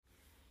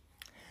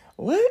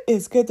What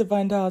is good,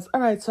 Divine Dolls?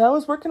 All right, so I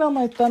was working on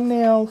my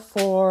thumbnail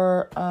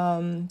for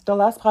the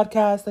last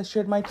podcast. I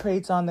shared my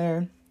trades on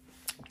there.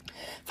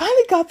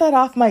 Finally got that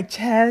off my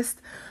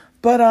chest.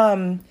 But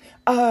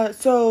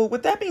so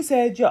with that being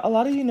said, a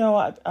lot of you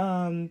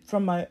know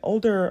from my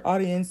older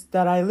audience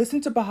that I listen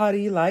to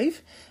Bahati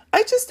Life.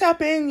 I just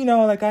tap in,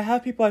 like I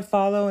have people I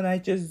follow and I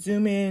just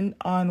zoom in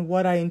on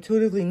what I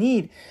intuitively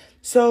need.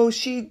 So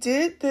she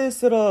did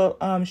this little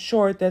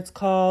short that's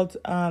called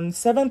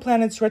 7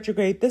 Planets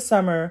Retrograde this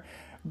summer.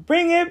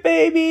 Bring it,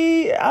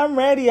 baby. I'm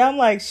ready. I'm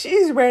like,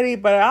 she's ready,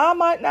 but I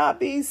might not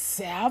be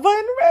 7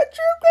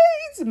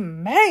 retrogrades.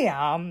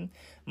 Ma'am,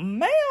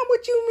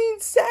 what you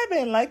mean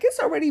 7? Like, it's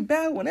already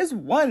bad when it's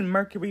 1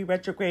 Mercury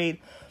retrograde.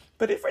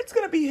 But if it's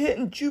going to be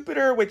hitting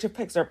Jupiter, which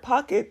affects our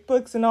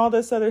pocketbooks and all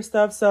this other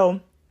stuff.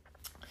 So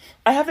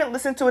I haven't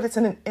listened to it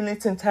in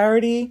its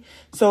entirety.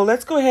 So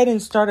let's go ahead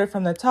and start it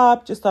from the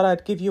top. Just thought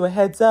I'd give you a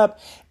heads up.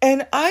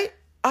 And I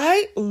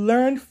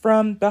learned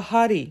from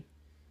Bahati,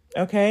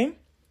 okay?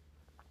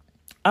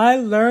 I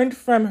learned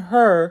from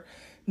her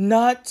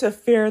not to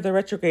fear the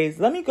retrogrades.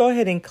 Let me go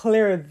ahead and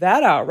clear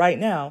that out right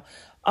now.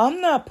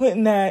 I'm not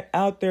putting that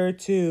out there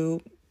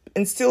to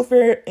instill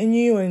fear in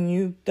you, and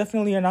you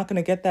definitely are not going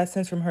to get that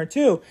sense from her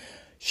too.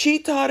 She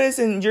taught us,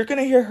 and you're going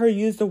to hear her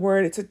use the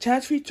word, it's a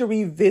chance for you to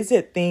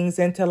revisit things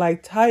and to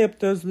like tie up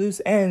those loose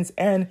ends.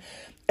 And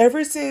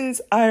ever since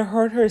I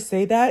heard her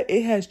say that,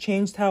 it has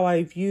changed how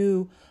I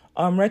view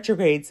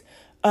retrogrades.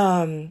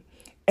 And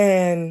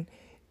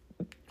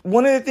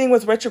one of the things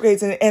with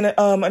retrogrades, and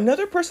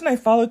another person I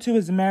follow too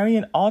is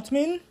Marion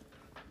Altman.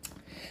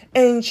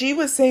 And she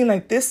was saying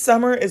like this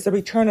summer is the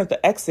return of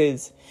the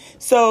exes.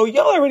 So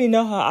y'all already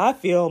know how I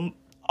feel.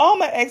 All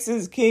my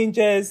exes can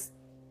just,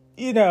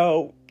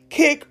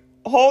 kick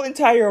whole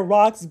entire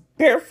rocks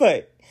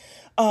barefoot.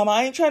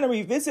 I ain't trying to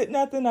revisit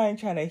nothing. I ain't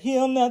trying to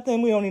heal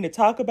nothing. We don't need to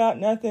talk about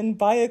nothing.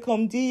 Via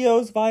con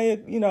Dios, via,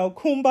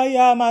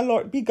 kumbaya, my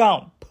Lord, be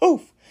gone.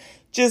 Poof.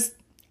 Just,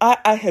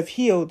 I have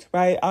healed,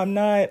 right? I'm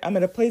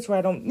at a place where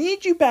I don't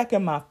need you back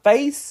in my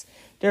face.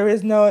 There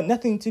is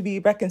nothing to be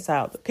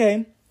reconciled,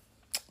 okay?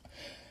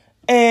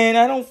 And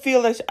I don't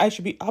feel like I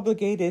should be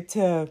obligated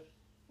to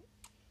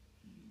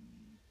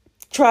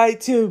try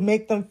to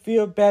make them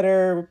feel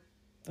better.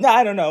 No,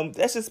 I don't know.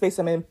 That's just space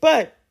I'm in.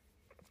 But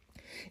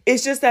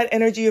it's just that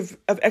energy of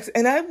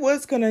and I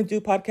was going to do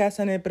podcasts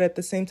on it, but at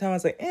the same time, I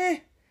was like,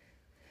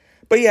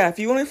 But yeah, if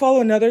you want to follow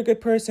another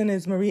good person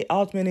is Marie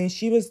Altman, and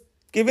she was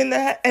giving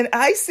that, and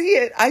I see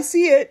it.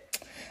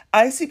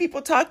 I see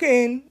people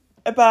talking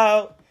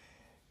about,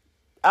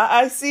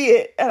 I see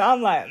it, and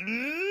I'm like,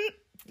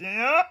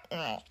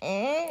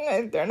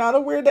 and they're not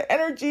aware of the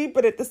energy,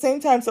 but at the same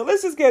time, so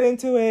let's just get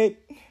into it.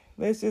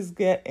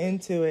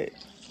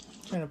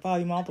 Turn the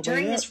volume all the way up.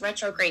 During this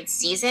retrograde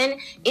season,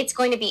 it's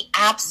going to be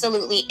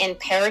absolutely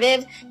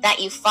imperative that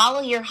you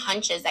follow your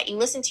hunches, that you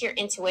listen to your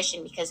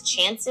intuition, because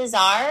chances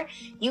are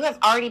you have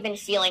already been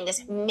feeling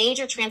this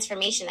major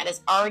transformation that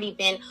has already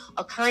been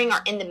occurring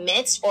or in the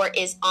midst or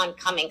is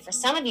oncoming. For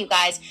some of you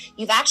guys,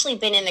 you've actually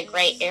been in the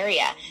gray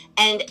area,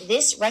 and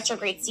this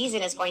retrograde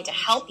season is going to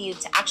help you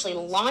to actually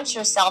launch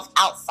yourself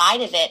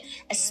outside of it,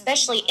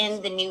 especially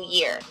in the new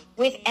year.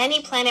 With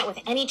any planet, with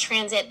any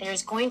transit,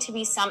 there's going to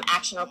be some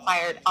action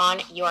required on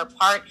your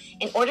part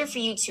in order for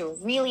you to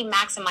really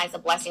maximize the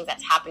blessings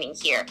that's happening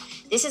here.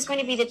 This is going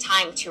to be the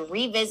time to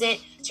revisit,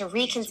 to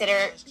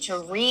reconsider, to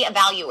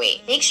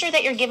reevaluate. Make sure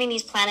that you're giving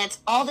these planets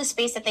all the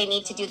space that they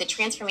need to do the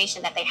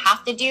transformation that they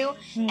have to do,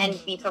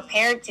 and be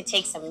prepared to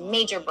take some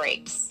major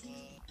breaks.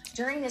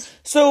 During this.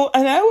 So,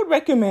 and I would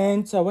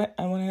recommend, I went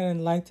ahead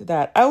and liked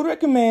that. I would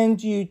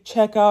recommend you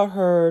check out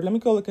let me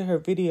go look at her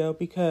video,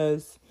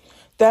 because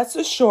that's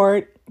a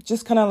short,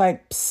 just kind of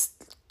like, psst,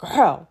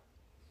 girl,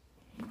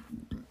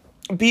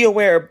 be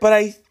aware. But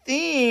I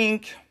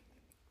think,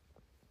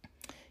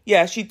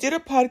 yeah, she did a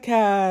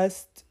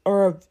podcast,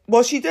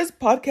 she does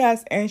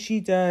podcasts and she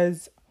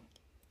does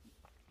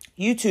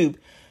YouTube.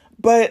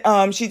 But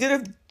she did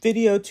a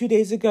video 2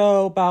 days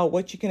ago about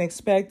what you can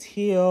expect,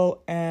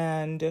 heal,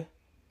 and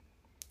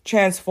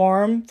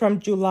transform from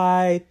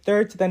July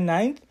 3rd to the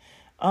 9th.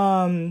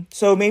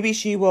 So maybe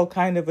she will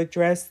kind of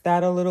address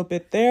that a little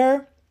bit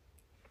there.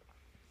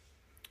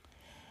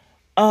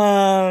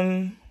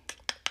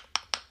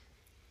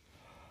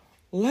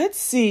 Let's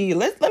see.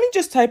 Let me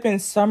just type in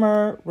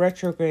summer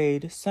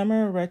retrograde,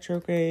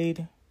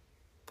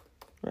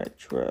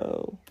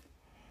 retro.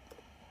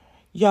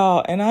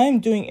 Y'all, and I'm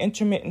doing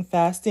intermittent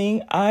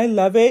fasting. I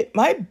love it.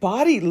 My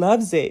body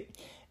loves it.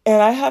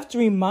 And I have to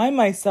remind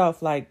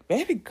myself, like,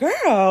 baby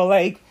girl,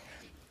 like,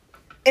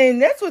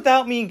 and that's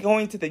without me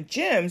going to the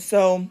gym.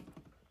 So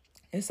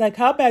it's like,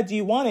 how bad do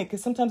you want it?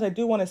 Because sometimes I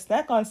do want to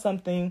snack on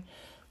something.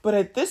 But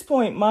at this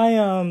point,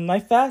 my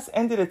fast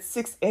ended at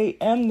 6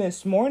 a.m.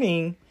 this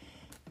morning.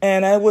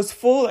 And I was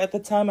full at the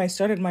time I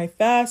started my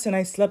fast, and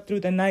I slept through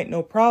the night,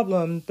 no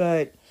problem.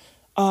 But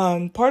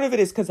part of it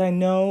is because I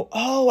know,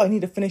 I need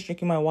to finish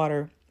drinking my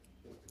water.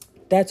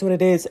 That's what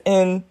it is.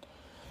 And,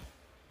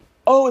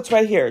 it's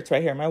right here.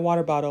 My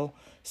water bottle.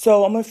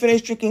 So I'm going to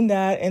finish drinking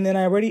that. And then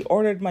I already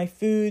ordered my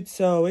food,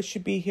 so it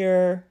should be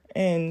here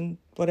and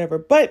whatever.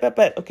 But,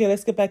 okay,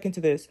 let's get back into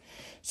this.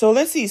 So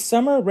let's see,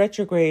 summer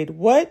retrograde.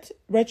 What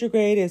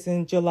retrograde is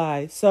in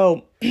July?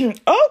 So,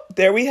 oh,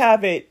 there we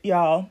have it,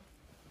 y'all.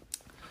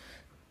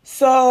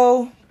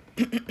 So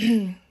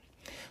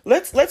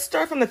let's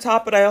start from the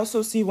top, but I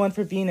also see one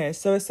for Venus.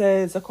 So it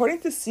says,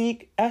 according to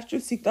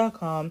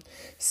astroseek.com,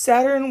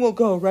 Saturn will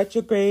go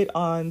retrograde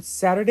on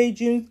Saturday,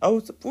 June.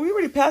 Oh, we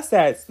already passed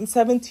that. It's the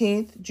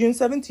 17th, June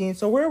 17th.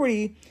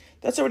 So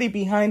that's already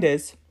behind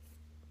us.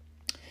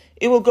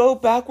 It will go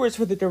backwards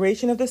for the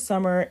duration of the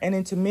summer and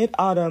into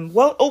mid-autumn.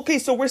 Well, okay,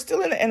 so we're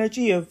still in the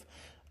energy of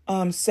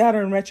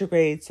Saturn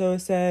retrograde. So it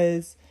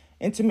says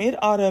into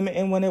mid-autumn,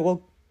 and when it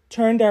will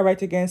turn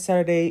direct again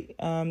Saturday,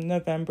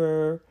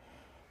 November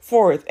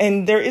 4th.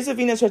 And there is a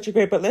Venus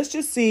retrograde, but let's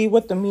just see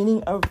what the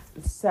meaning of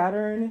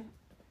Saturn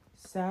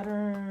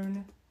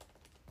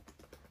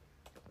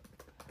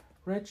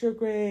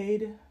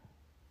retrograde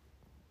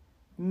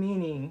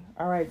meaning.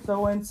 All right,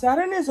 so when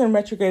Saturn is in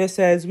retrograde, it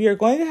says we are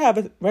going to have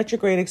a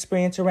retrograde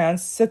experience around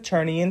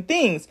Saturnian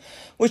things,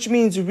 which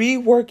means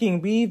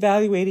reworking,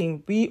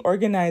 reevaluating,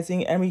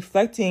 reorganizing, and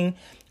reflecting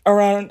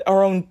around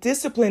our own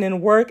discipline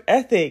and work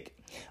ethic,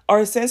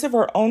 our sense of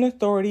our own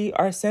authority,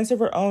 our sense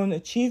of our own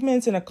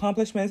achievements and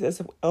accomplishments,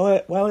 as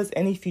well as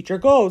any future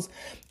goals.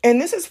 And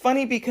this is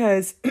funny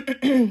because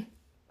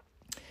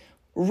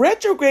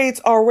retrogrades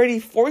already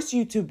force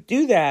you to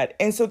do that.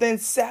 And so then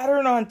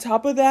Saturn on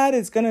top of that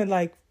is going to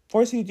like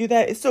force you to do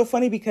that. It's so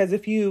funny because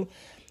if you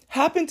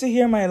happen to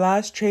hear my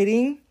last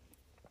trading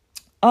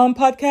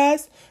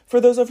podcast,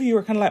 for those of you who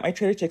are kind of like my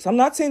trader chicks, I'm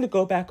not saying to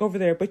go back over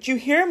there, but you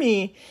hear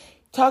me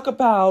talk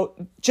about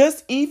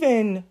just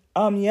even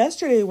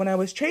yesterday when I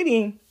was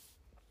trading,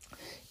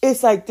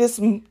 it's like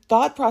this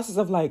thought process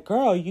of like,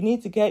 girl, you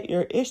need to get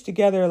your ish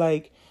together.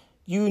 Like,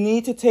 you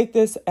need to take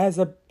this as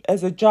a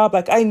job.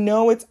 Like, I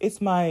know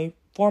it's my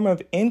form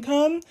of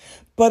income,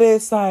 but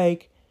it's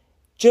like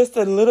just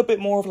a little bit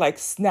more of like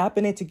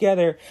snapping it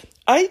together.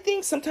 I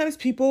think sometimes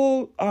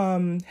people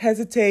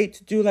hesitate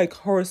to do like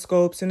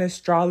horoscopes and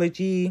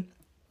astrology,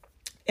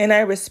 and I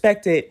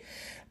respect it.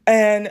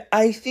 And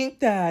I think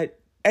that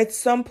at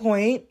some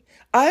point,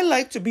 I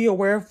like to be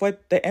aware of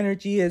what the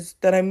energy is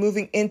that I'm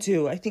moving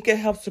into. I think it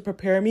helps to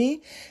prepare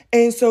me.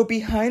 And so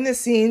behind the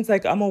scenes,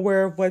 like I'm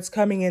aware of what's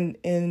coming in,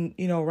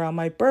 around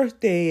my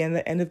birthday and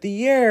the end of the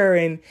year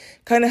and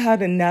kind of how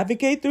to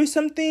navigate through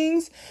some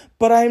things,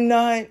 but I'm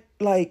not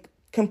like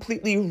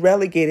completely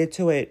relegated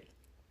to it.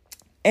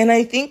 And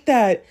I think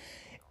that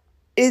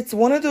it's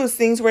one of those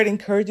things where it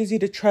encourages you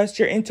to trust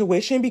your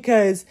intuition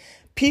because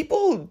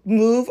people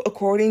move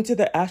according to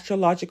the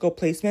astrological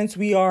placements.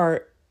 We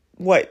are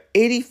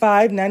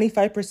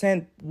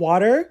 95%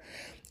 water.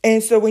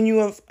 And so when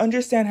you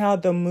understand how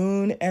the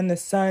moon and the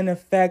sun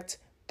affect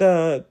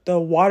the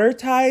water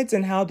tides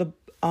and how the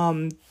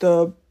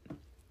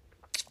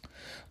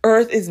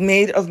earth is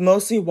made of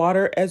mostly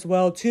water as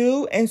well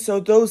too. And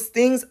so those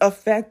things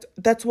affect,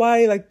 that's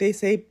why like they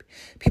say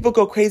people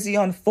go crazy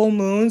on full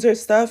moons or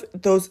stuff,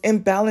 those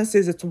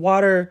imbalances, it's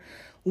the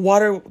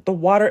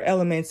water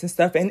elements and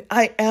stuff. And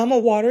I am a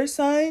water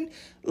sign.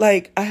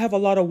 Like I have a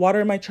lot of water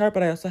in my chart,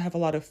 but I also have a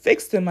lot of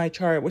fixed in my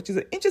chart, which is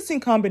an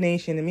interesting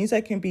combination. It means I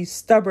can be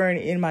stubborn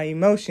in my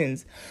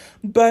emotions.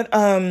 But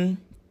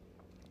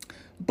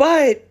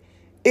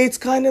it's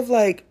kind of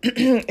like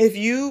if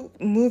you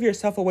move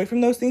yourself away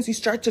from those things, you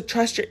start to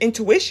trust your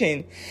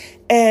intuition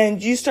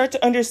and you start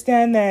to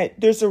understand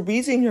that there's a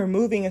reason you're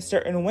moving a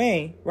certain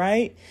way,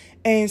 right?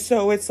 And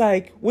so it's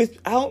like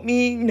without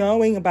me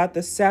knowing about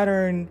the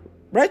Saturn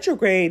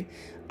retrograde,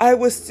 I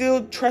was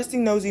still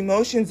trusting those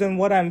emotions and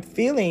what I'm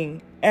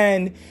feeling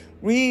and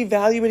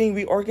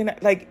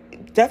reevaluating,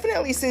 like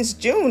definitely since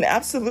June.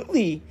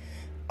 Absolutely.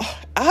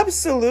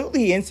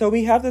 Absolutely. And so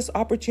we have this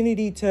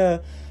opportunity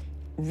to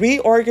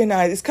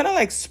reorganize. It's kind of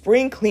like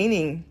spring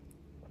cleaning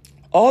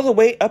all the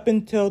way up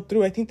until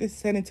I think they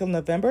said until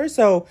November.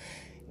 So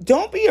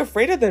don't be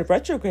afraid of the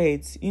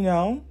retrogrades,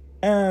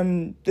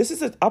 This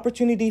is an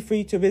opportunity for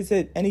you to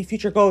visit any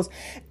future goals.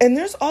 And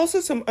there's also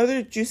some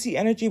other juicy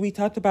energy we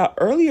talked about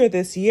earlier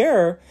this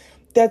year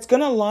that's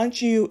going to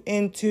launch you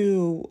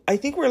into, I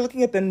think we're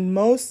looking at the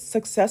most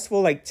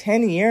successful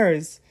 10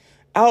 years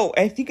out.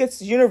 I think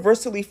it's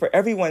universally for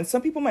everyone.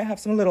 Some people might have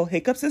some little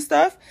hiccups and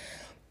stuff,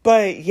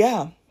 but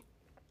yeah.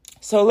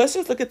 So let's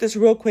just look at this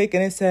real quick.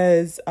 And it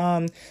says,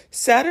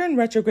 Saturn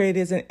retrograde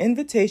is an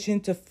invitation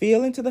to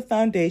feel into the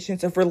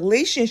foundations of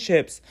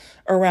relationships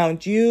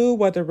around you,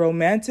 whether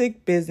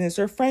romantic, business,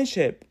 or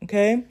friendship.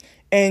 Okay.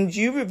 And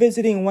you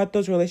revisiting what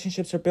those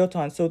relationships are built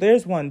on. So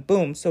there's one.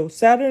 Boom. So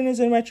Saturn is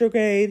in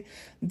retrograde.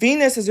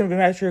 Venus is in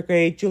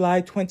retrograde,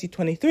 July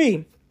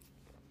 2023.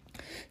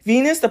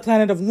 Venus, the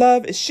planet of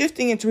love, is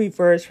shifting into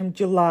reverse from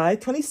July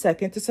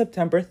 22nd to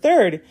September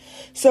 3rd.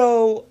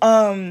 So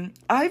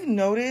I've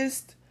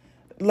noticed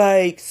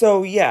there's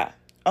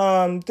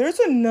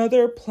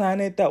another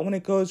planet that when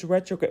it goes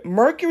retrograde,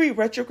 Mercury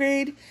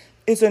retrograde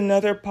is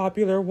another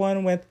popular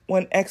one with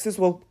when exes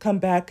will come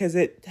back because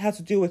it has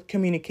to do with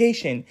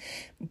communication.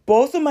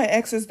 Both of my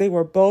exes, they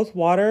were both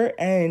water,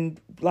 and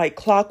like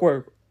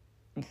clockwork,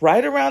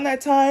 right around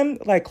that time,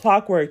 like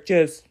clockwork,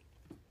 just,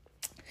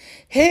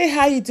 hey,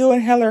 how you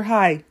doing? Hell or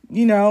high,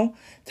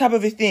 type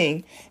of a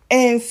thing.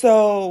 And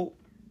so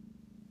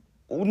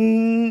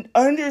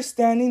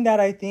understanding that,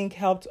 I think,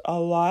 helped a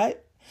lot.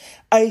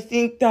 I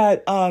think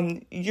that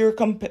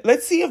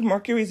let's see if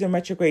Mercury's in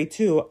retrograde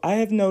too. I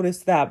have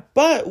noticed that.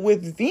 But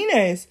with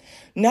Venus,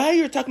 now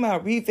you're talking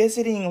about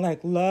revisiting like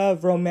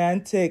love,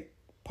 romantic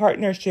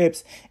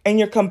partnerships, and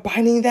you're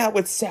combining that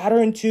with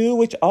Saturn too,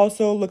 which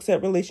also looks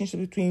at relationships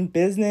between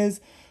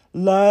business,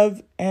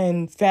 love,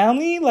 and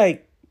family.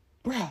 Like,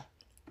 bruh.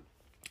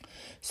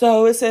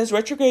 So it says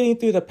retrograding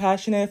through the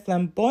passionate,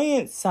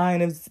 flamboyant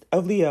sign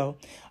of Leo.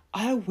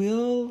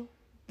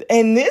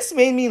 And this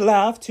made me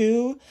laugh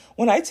too.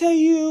 When I tell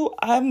you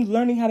I'm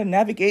learning how to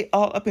navigate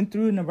all up and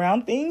through and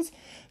around things.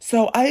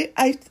 So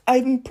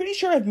I'm pretty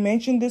sure I've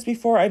mentioned this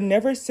before. I've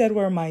never said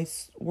where my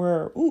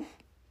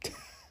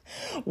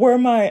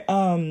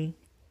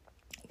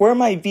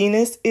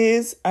Venus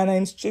is, and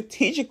I'm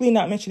strategically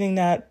not mentioning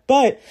that,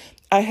 but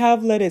I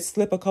have let it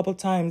slip a couple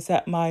times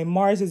that my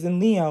Mars is in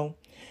Leo,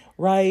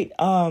 right?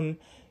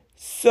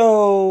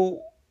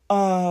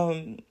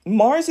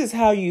 Mars is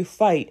how you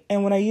fight.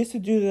 And when I used to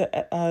do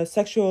the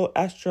sexual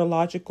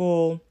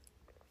astrological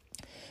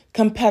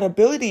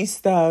compatibility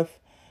stuff,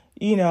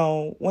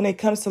 when it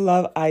comes to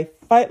love, I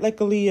fight like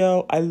a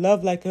Leo. I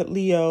love like a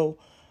Leo.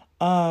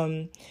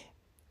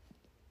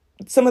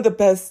 Some of the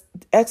best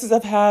exes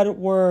I've had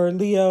were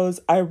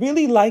Leos. I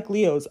really like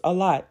Leos a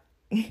lot.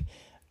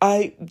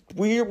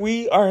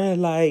 We are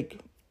like,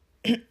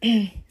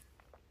 I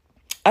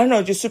don't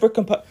know, just super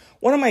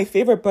one of my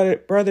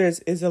favorite brothers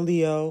is a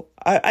Leo.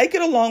 I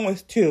get along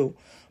with two,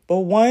 but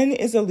one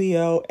is a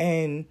Leo,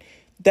 and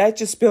that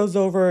just spills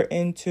over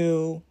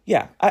into,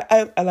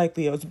 I like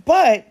Leos.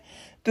 But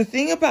the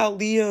thing about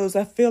Leos,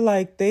 I feel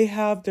like they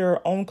have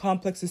their own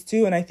complexes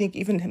too, and I think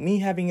even me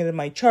having it in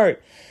my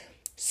chart.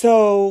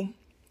 So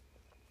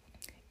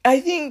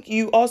I think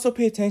you also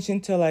pay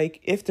attention to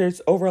like if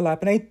there's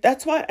overlap. And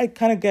that's why I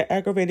kind of get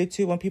aggravated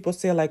too when people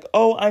say like,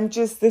 oh, I'm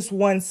just this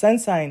one sun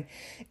sign.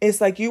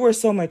 It's like you are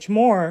so much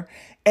more,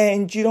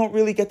 and you don't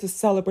really get to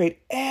celebrate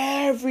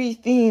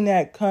everything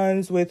that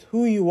comes with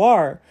who you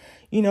are.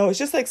 It's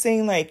just like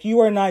saying like you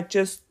are not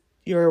just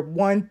your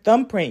one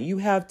thumbprint. You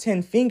have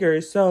 10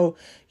 fingers. So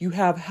you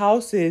have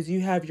houses,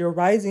 you have your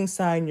rising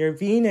sign, your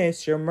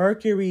Venus, your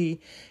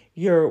Mercury,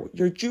 your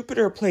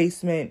Jupiter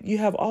placement. You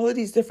have all of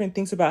these different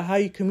things about how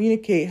you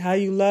communicate, how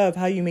you love,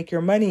 how you make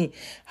your money,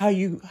 how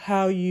you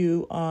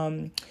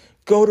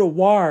go to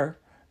war,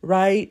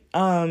 right?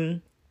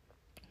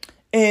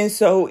 And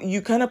so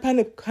you kind of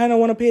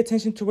want to pay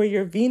attention to where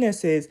your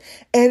Venus is.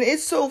 And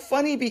it's so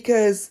funny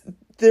because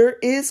there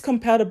is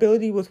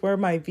compatibility with where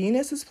my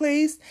Venus is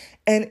placed,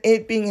 and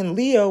it being in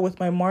Leo with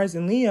my Mars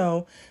in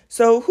Leo.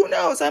 So who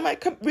knows? I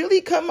might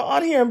really come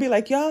on here and be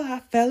like, y'all, I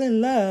fell in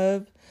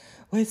love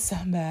with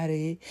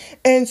somebody.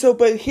 And so,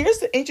 but here's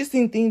the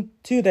interesting thing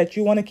too that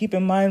you want to keep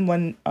in mind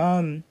when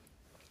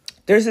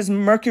there's this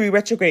Mercury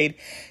retrograde.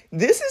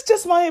 This is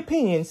just my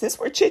opinion. Since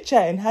we're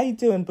chit-chatting, how you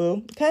doing,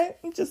 boo? Okay,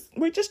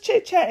 we're just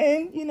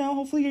chit-chatting.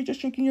 Hopefully you're just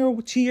drinking your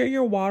tea or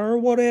your water or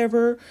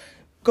whatever,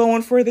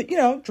 going for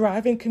the,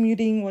 driving,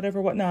 commuting, whatever,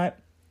 whatnot.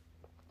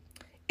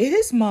 It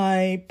is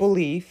my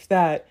belief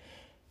that,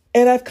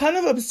 and I've kind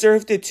of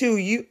observed it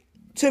too.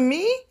 To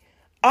me,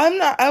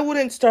 I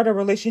wouldn't start a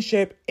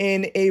relationship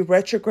in a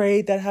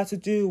retrograde that has to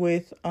do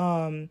with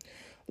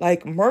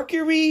like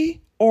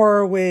Mercury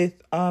or with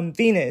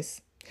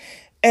Venus.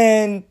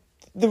 And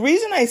the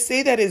reason I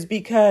say that is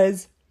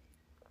because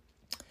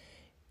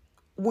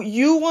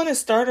you want to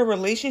start a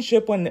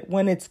relationship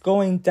when it's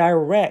going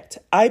direct.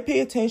 I pay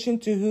attention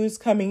to who's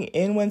coming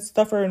in when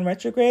stuff are in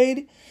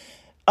retrograde,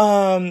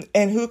 and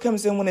who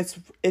comes in when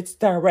it's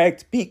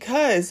direct.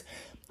 Because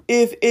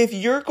if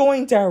you're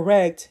going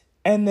direct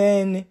and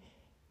then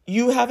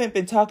you haven't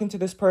been talking to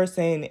this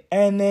person,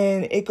 and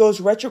then it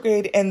goes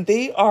retrograde and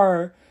they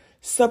are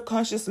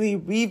subconsciously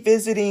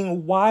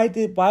revisiting why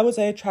was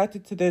I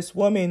attracted to this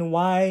woman?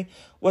 Why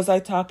was I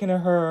talking to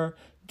her?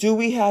 Do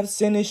we have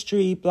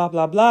synastry? Blah,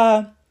 blah,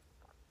 blah.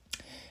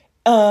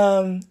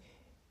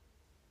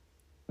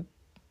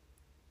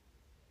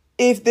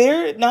 If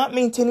they're not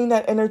maintaining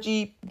that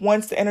energy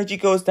once the energy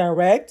goes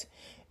direct,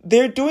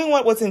 they're doing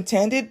what was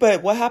intended.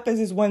 But what happens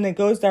is when it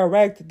goes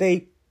direct,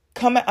 they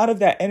come out of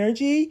that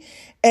energy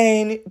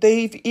and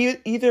they've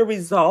either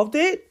resolved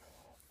it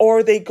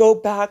or they go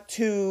back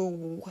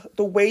to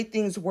the way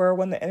things were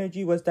when the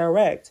energy was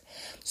direct.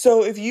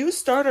 So if you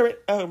start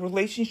a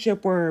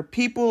relationship where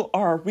people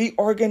are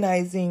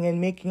reorganizing and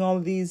making all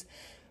of these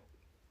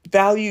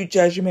value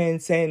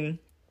judgments and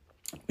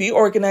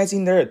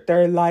reorganizing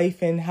their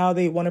life and how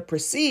they want to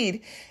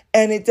proceed,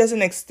 and it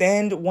doesn't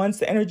extend once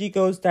the energy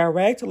goes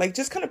direct, like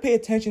just kind of pay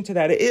attention to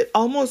that. It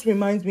almost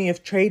reminds me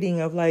of trading,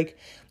 of like,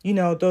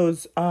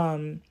 those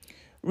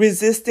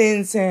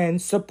resistance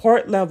and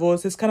support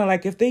levels. It's kind of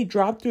like if they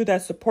drop through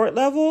that support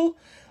level,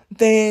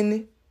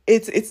 then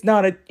it's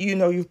not a,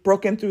 you've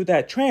broken through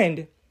that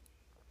trend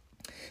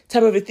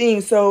type of a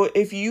thing. So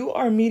if you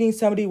are meeting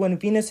somebody when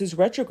Venus is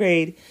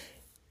retrograde,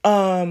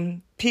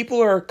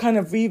 people are kind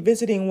of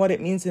revisiting what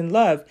it means in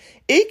love.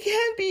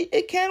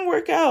 It can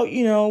work out,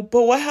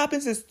 but what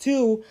happens is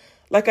too,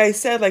 like I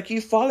said, like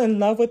you fall in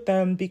love with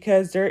them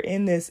because they're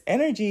in this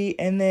energy.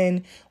 And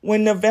then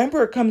when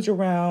November comes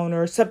around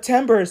or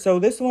September, so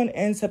this one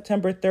ends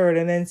September 3rd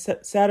and then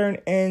Saturn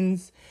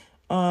ends,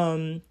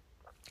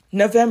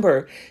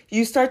 November,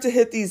 you start to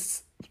hit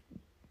these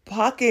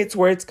pockets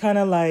where it's kind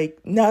of like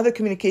now the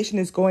communication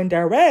is going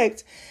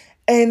direct.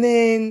 And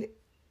then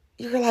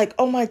you're like,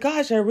 oh my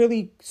gosh, I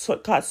really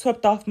got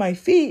swept off my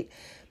feet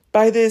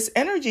by this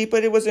energy,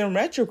 but it was in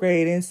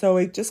retrograde. And so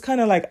it just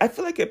kind of like, I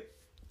feel like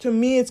to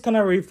me, it's kind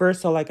of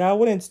reversal. Like I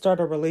wouldn't start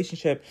a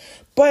relationship,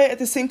 but at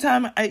the same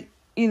time,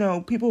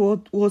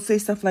 people will say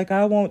stuff like,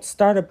 I won't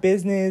start a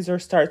business or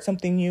start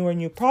something new or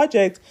new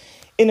project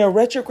in a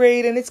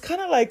retrograde. And it's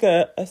kind of like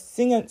a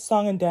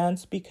song and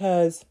dance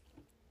because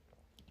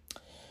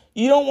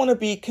you don't want to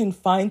be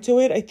confined to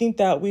it. I think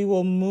that we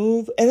will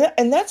move.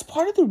 And that's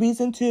part of the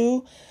reason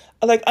too.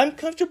 Like I'm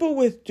comfortable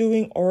with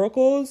doing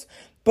oracles,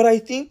 but I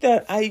think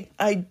that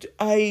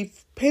I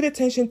paid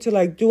attention to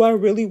like, do I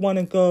really want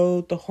to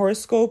go the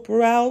horoscope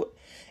route?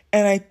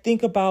 And I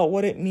think about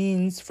what it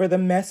means for the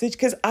message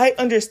because I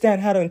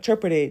understand how to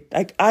interpret it.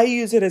 Like I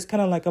use it as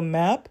kind of like a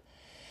map,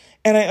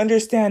 and I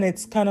understand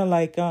it's kind of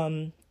like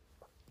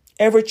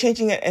ever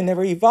changing and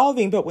ever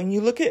evolving. But when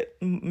you look at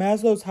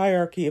Maslow's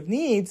hierarchy of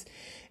needs,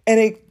 and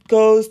it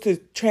goes to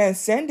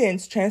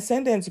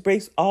transcendence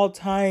breaks all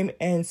time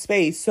and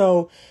space.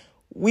 So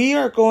we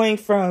are going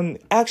from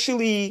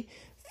actually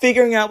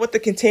figuring out what the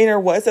container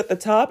was at the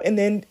top and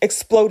then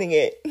exploding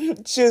it,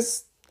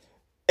 just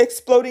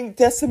exploding,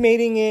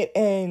 decimating it,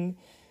 and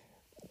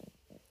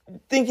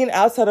thinking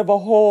outside of a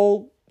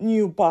whole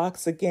new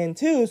box again,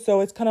 too.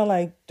 So it's kind of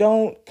like,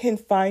 don't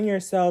confine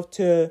yourself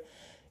to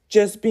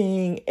just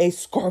being a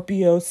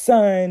Scorpio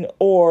sun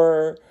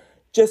or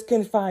just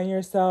confine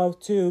yourself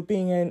to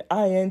being an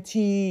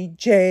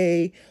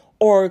INTJ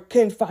or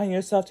confine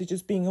yourself to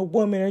just being a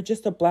woman or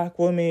just a Black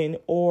woman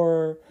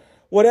or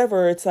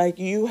whatever. It's like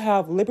you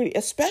have liberty,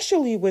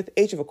 especially with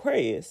Age of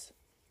Aquarius.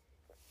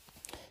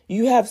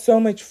 You have so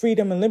much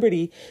freedom and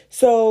liberty.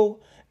 So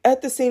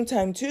at the same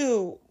time,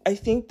 too, I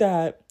think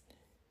that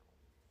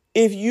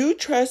if you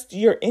trust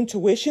your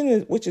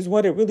intuition, which is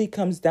what it really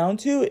comes down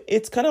to,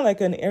 it's kind of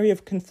like an area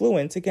of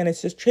confluence. Again,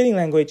 it's just trading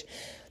language.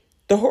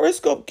 The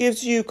horoscope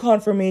gives you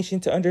confirmation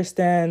to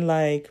understand,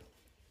 like,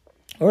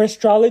 or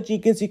astrology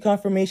gives you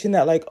confirmation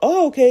that like,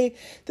 oh, okay,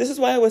 this is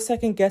why I was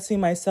second guessing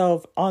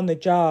myself on the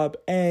job.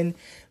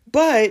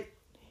 But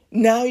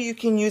now you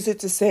can use it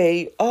to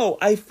say, oh,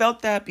 I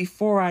felt that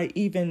before I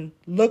even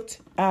looked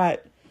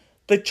at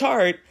the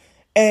chart.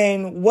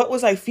 And what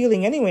was I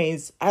feeling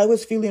anyways? I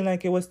was feeling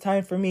like it was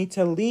time for me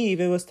to leave.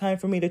 It was time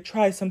for me to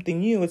try something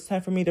new. It's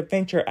time for me to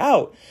venture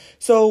out.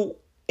 So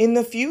in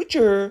the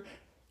future,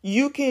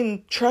 you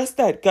can trust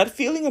that gut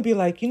feeling and be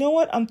like, you know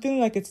what? I'm feeling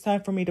like it's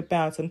time for me to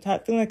bounce. I'm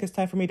feeling like it's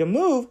time for me to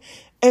move.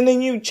 And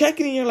then you check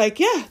it and you're like,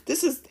 yeah,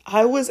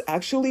 I was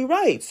actually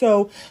right.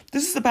 So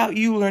this is about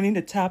you learning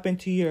to tap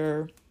into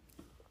your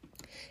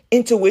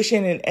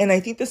intuition. And I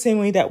think the same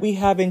way that we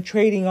have in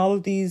trading all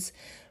of these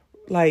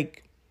like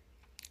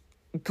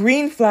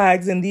green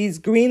flags and these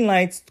green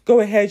lights, go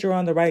ahead, you're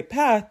on the right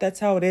path.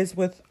 That's how it is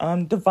with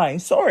divine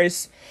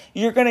source.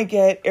 You're going to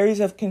get areas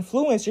of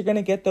confluence. You're going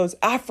to get those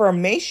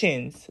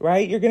affirmations,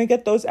 right? You're going to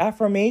get those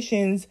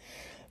affirmations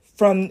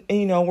from,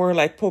 where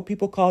like what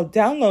people call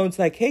downloads,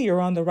 like, hey,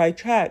 you're on the right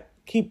track.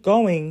 Keep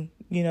going,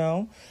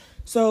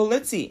 So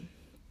let's see.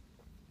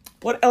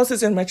 What else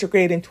is in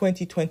retrograde in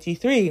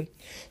 2023?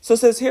 So it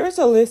says, here is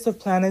a list of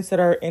planets that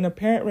are in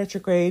apparent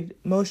retrograde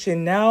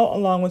motion now,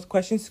 along with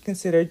questions to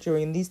consider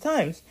during these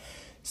times.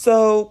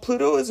 So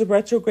Pluto is a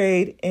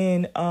retrograde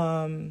in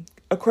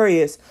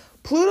Aquarius.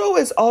 Pluto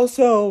is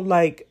also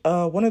like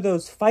one of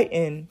those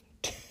fighting.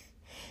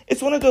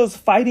 It's one of those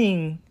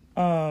fighting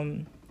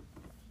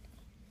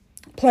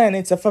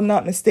planets, if I'm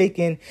not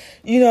mistaken.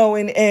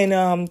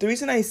 And the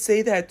reason I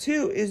say that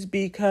too is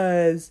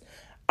because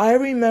I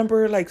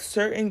remember like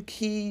certain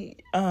key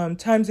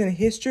times in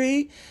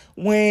history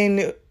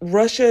when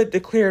Russia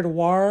declared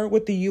war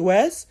with the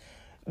U.S.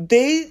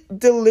 They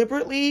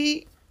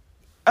deliberately,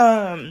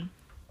 a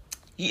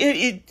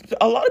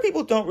lot of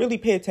people don't really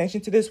pay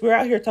attention to this. We're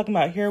out here talking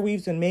about hair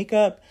weaves and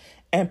makeup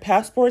and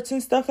passports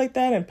and stuff like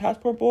that and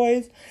passport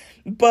boys.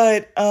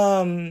 But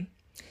when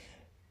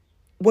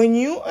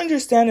you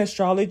understand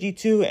astrology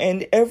too,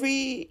 and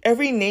every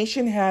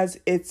nation has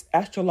its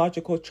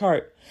astrological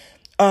chart.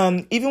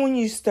 Even when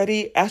you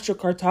study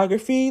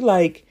astrocartography,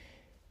 like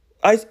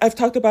I've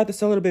talked about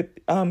this a little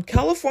bit,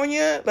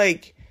 California,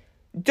 like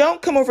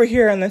don't come over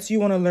here unless you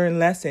want to learn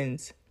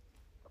lessons.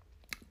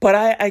 But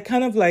I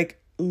kind of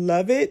like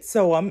love it.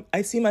 So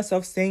I see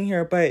myself staying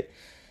here, but,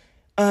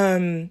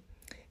 and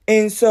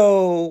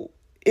so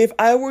if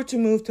I were to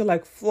move to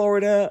like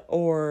Florida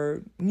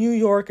or New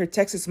York or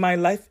Texas, my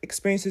life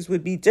experiences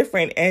would be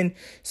different. And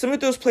some of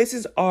those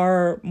places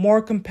are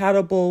more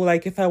compatible,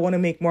 like if I want to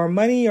make more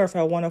money or if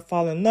I want to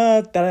fall in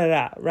love,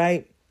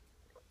 right?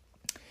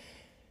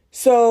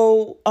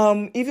 So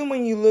even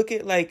when you look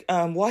at like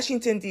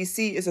Washington,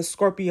 D.C. is a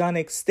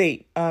scorpionic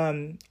state.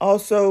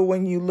 Also,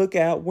 when you look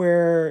at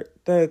where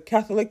the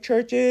Catholic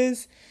Church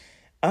is,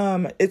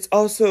 it's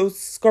also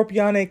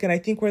scorpionic, and I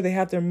think where they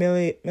have their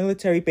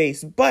military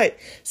base. But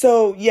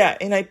so, yeah,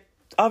 and I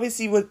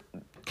obviously would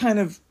kind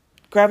of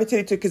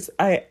gravitate to, because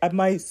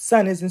my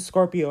son is in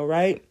Scorpio,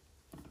 right?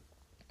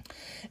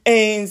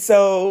 And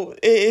so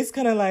it's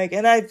kind of like,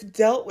 and I've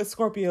dealt with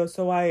Scorpio,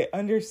 so I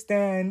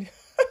understand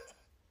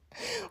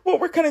what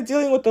we're kind of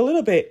dealing with a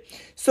little bit.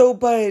 So,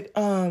 but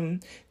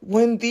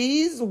when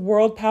these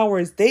world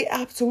powers, they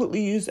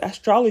absolutely use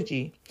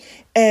astrology,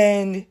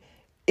 and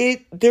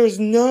there's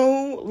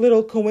no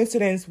little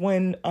coincidence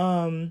when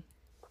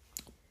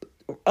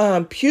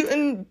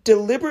Putin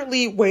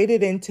deliberately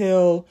waited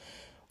until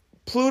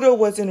Pluto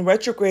was in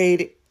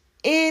retrograde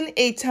in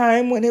a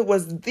time when it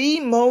was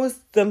the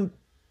most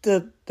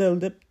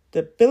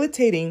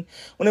debilitating,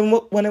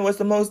 when it was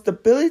the most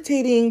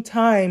debilitating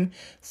time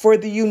for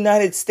the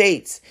United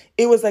States.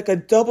 It was like a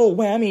double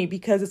whammy,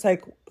 because it's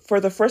like for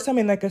the first time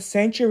in like a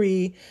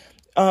century,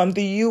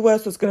 the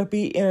U.S. was going to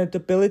be in a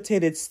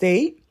debilitated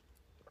state.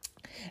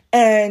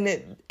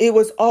 And it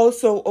was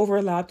also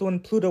overlapped when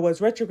Pluto was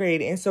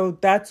retrograde. And so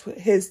that's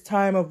his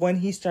time of when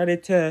he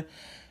started to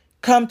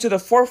come to the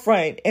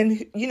forefront.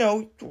 And, you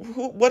know,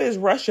 what is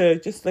Russia?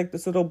 Just like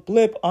this little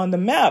blip on the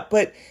map.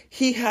 But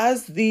he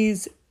has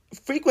these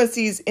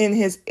frequencies in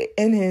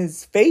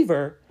his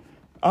favor,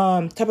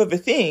 type of a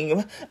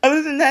thing.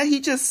 Other than that,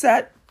 he just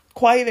sat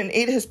quiet and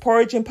ate his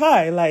porridge and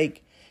pie.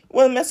 Like,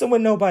 wasn't messing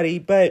with nobody.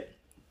 But,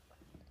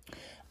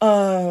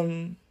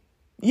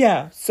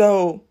 yeah,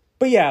 so...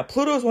 But yeah,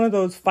 Pluto is one of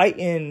those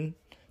fighting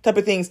type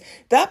of things.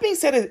 That being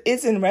said,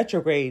 it's in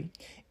retrograde.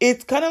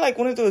 It's kind of like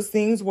one of those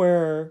things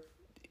where,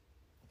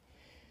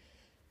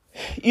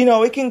 you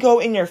know, it can go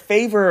in your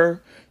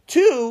favor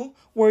too,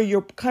 where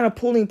you're kind of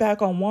pulling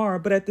back on war.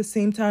 But at the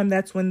same time,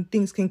 that's when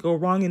things can go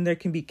wrong and there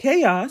can be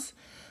chaos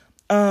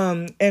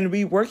and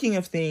reworking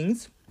of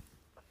things,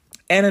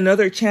 and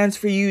another chance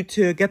for you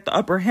to get the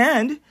upper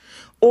hand.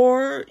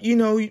 Or, you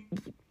know,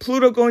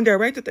 Pluto going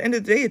direct, at the end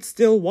of the day, it's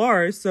still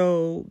war.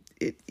 So,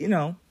 you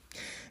know.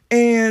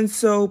 And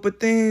so, but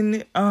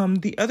then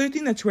the other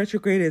thing that's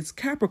retrograde is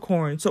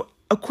Capricorn. So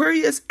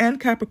Aquarius and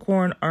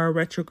Capricorn are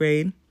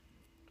retrograde.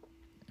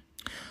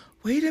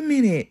 Wait a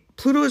minute.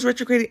 Pluto is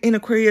retrograde in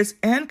Aquarius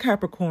and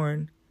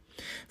Capricorn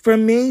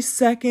from May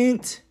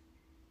 2nd.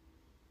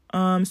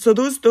 So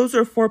those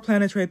are 4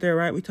 planets right there,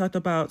 right? We talked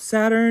about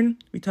Saturn.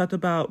 We talked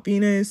about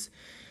Venus.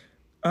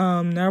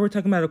 Now we're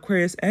talking about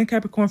Aquarius and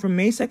Capricorn from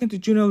May 2nd to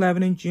June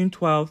 11th and June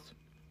 12th.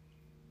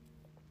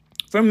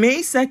 From May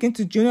 2nd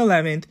to June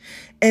 11th,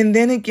 and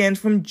then again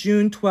from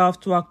June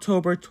 12th to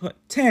October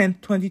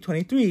 10th,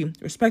 2023,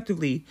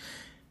 respectively.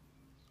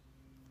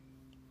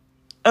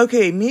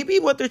 Okay, maybe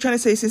what they're trying to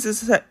say,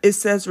 since it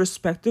says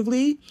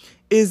respectively,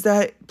 is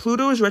that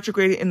Pluto is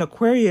retrograded in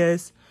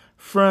Aquarius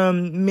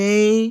from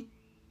May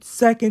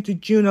 2nd to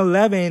June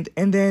 11th,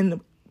 and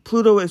then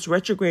Pluto is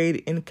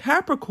retrograde in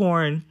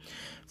Capricorn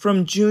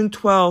from June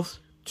 12th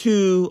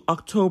to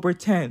October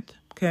 10th,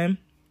 okay?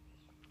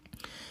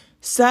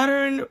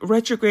 Saturn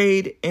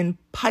retrograde in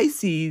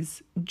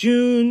Pisces,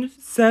 June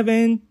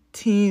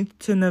 17th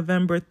to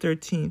November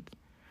 13th.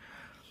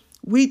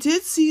 We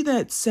did see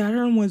that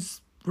Saturn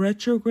was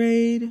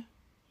retrograde,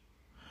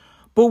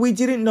 but we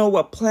didn't know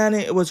what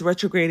planet it was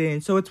retrograde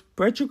in. So it's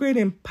retrograde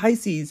in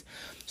Pisces.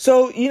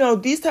 So, you know,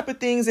 these type of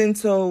things. And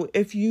so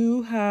if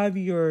you have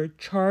your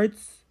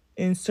charts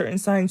in certain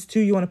signs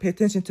too, you want to pay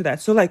attention to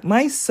that. So like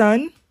my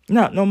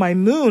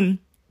moon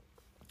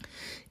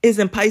is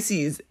in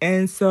Pisces.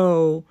 And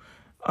so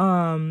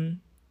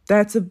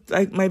that's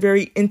like my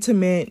very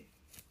intimate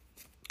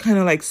kind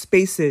of like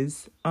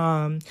spaces.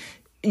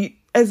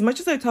 As much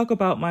as I talk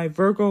about my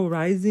Virgo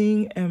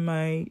rising and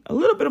a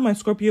little bit of my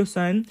Scorpio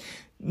sun,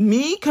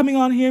 me coming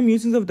on here,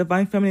 Musings of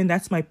Divine Feminine,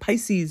 that's my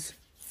Pisces.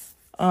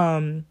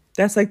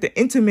 That's like the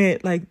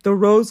intimate, like the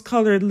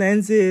rose-colored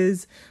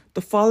lenses,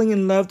 the falling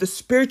in love, the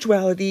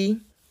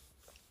spirituality,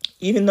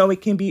 even though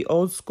it can be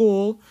old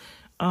school,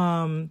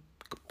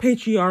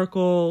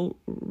 patriarchal,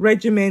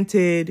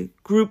 regimented,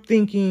 group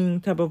thinking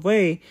type of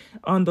way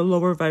on the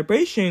lower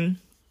vibration.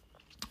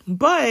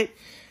 But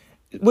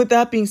with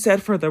that being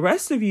said, for the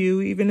rest of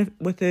you, even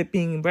with it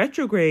being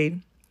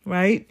retrograde,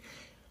 right?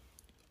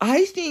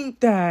 I think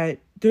that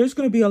there's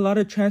going to be a lot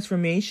of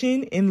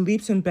transformation in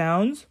leaps and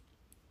bounds.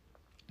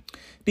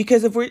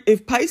 Because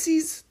if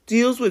Pisces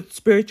deals with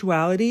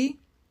spirituality,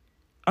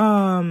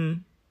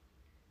 on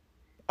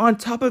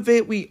top of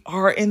it, we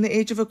are in the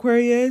age of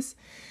Aquarius.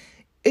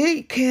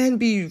 It can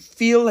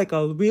feel like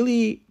a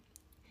really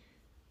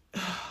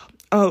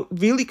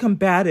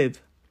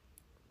combative,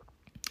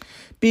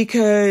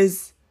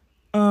 because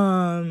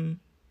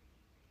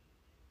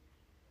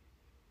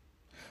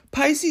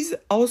Pisces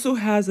also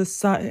has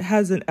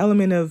an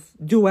element of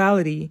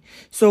duality.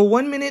 So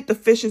one minute the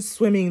fish is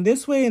swimming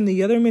this way and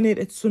the other minute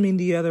it's swimming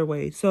the other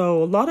way.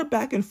 So a lot of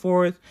back and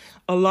forth,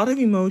 a lot of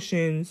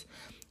emotions.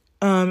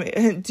 And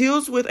it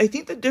deals with, I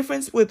think the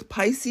difference with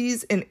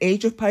Pisces and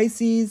age of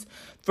Pisces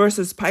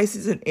versus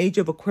Pisces and age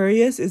of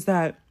Aquarius is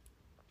that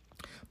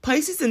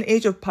Pisces and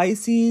age of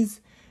Pisces,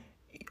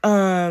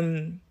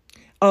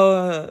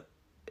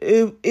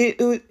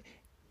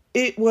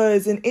 it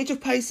was an age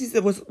of Pisces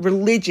that was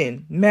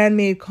religion,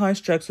 man-made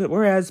constructs,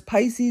 whereas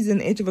Pisces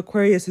and age of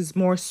Aquarius is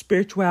more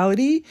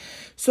spirituality.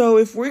 So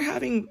if we're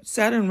having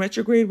Saturn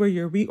retrograde where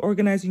you're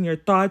reorganizing your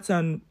thoughts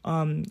on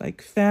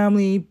like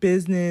family,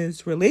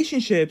 business,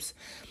 relationships,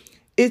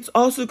 it's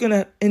also going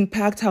to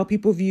impact how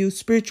people view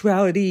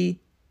spirituality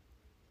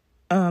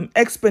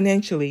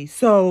exponentially.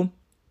 So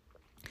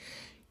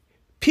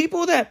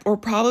people that are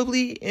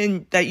probably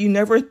that you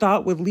never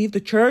thought would leave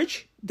the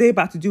church, they're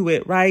about to do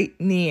it right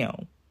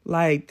now.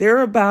 Like,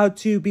 they're about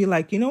to be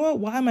like, you know what?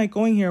 Why am I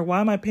going here?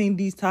 Why am I paying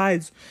these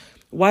tithes?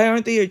 Why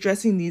aren't they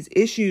addressing these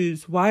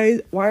issues? Why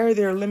are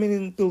there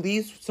limiting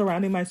beliefs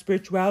surrounding my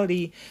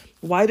spirituality?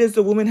 Why does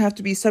the woman have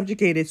to be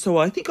subjugated? So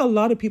I think a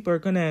lot of people are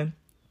going to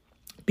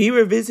be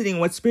revisiting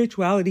what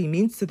spirituality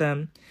means to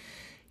them,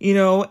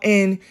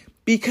 and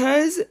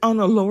because on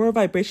a lower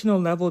vibrational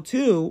level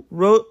too,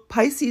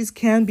 Pisces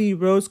can be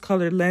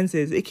rose-colored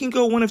lenses. It can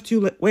go one of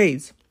two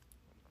ways.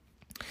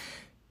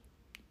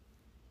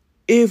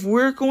 If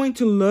we're going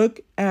to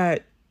look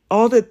at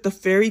all the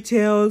fairy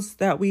tales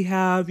that we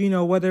have,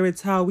 whether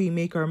it's how we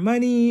make our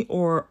money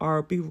or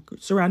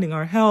surrounding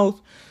our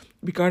health,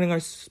 regarding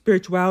our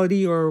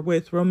spirituality or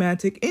with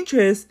romantic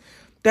interest,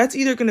 that's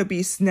either going to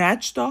be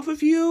snatched off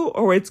of you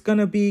or it's going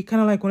to be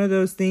kind of like one of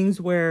those things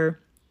where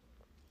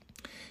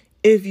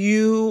if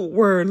you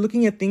were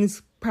looking at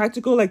things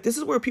practical, like this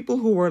is where people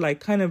who were like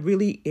kind of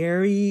really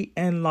airy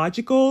and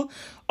logical,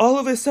 all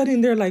of a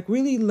sudden they're like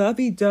really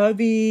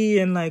lovey-dovey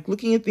and like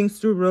looking at things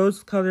through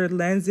rose-colored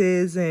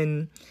lenses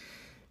and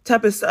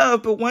type of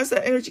stuff. But once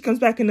that energy comes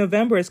back in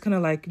November, it's kind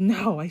of like,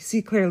 no, I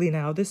see clearly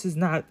now. This is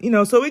not,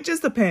 so it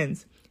just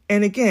depends.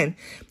 And again,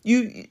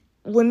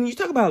 when you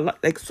talk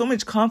about like so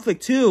much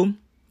conflict too,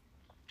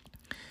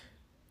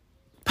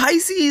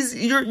 Pisces,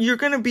 you're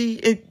going to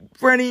be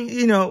running,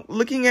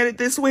 looking at it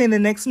this way, and the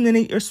next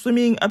minute you're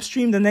swimming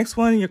upstream, the next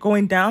one you're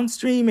going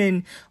downstream,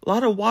 and a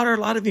lot of water, a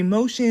lot of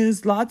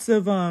emotions, lots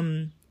of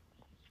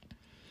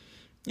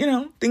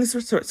things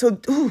for sort. So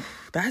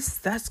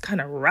that's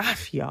kind of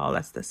rough, y'all.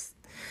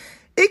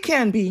 It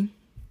can be.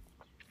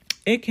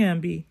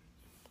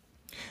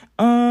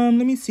 Let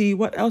me see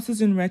what else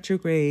is in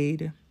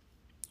retrograde.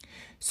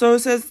 So it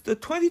says the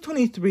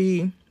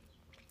 2023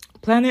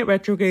 planet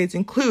retrogrades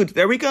include,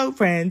 there we go,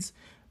 friends,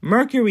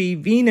 Mercury,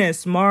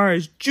 Venus,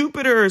 Mars,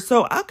 Jupiter.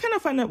 So I kind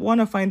of want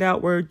to find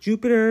out where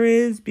Jupiter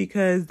is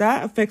because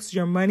that affects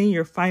your money,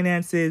 your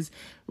finances,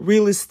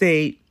 real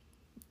estate,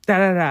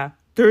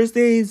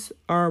 Thursdays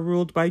are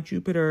ruled by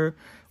Jupiter,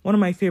 one of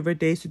my favorite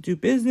days to do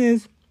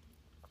business.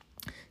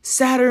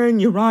 Saturn,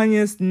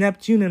 Uranus,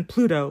 Neptune, and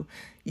Pluto.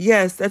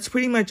 Yes, that's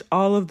pretty much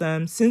all of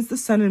them. Since the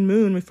sun and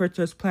moon, referred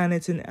to as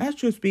planets in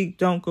astrospeak,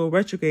 don't go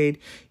retrograde,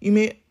 you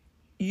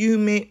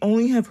may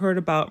only have heard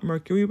about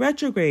Mercury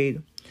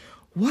retrograde.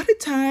 What a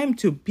time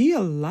to be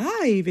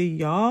alive,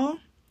 y'all.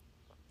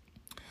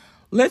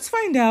 Let's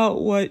find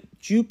out what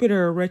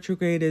Jupiter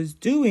retrograde is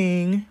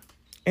doing,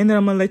 and then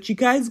I'm going to let you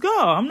guys go.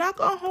 I'm not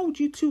going to hold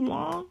you too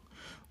long.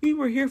 We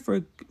were here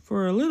for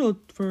a little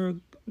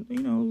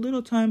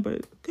time,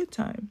 but good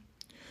time.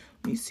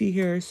 Let me see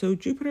here. So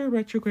Jupiter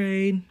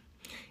retrograde.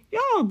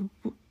 Y'all,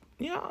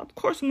 of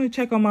course I'm going to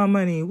check on my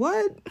money.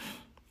 What?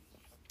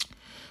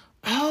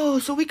 Oh,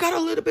 so we got a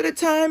little bit of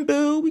time,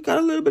 boo. We got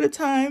a little bit of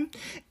time.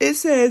 It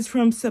says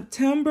from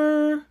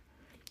September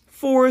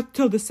 4th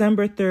till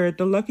December 3rd,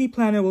 the lucky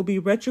planet will be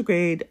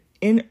retrograde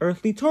in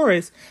earthly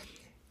Taurus.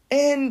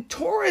 And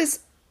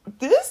Taurus,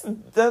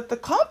 the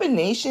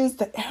combinations,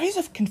 the areas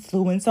of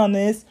confluence on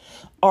this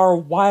are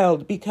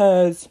wild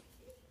because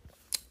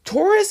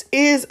Taurus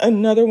is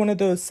another one of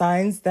those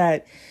signs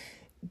that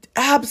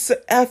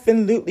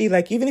absolutely,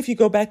 like, even if you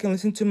go back and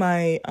listen to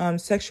my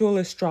sexual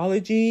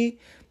astrology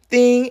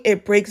thing,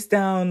 it breaks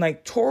down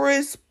like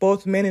Taurus,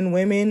 both men and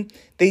women,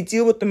 they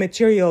deal with the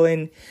material.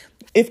 And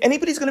if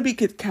anybody's going to be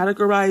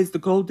categorized the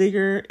gold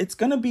digger, it's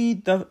going to be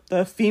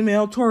the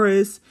female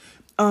Taurus.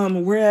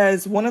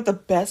 Whereas one of the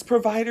best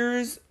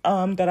providers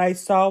that I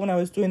saw when I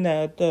was doing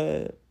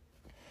the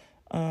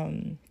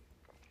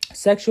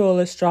sexual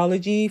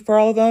astrology for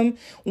all of them,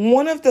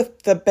 one of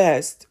the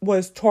best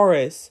was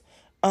Taurus.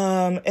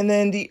 And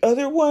then the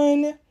other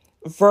one,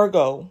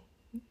 Virgo.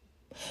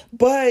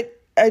 But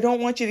I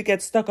don't want you to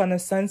get stuck on the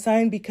sun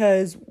sign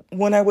because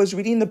when I was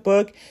reading the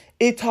book,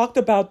 it talked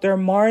about their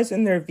Mars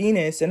and their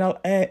Venus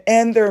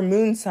and their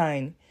moon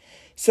sign.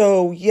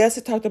 So yes,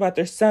 it talked about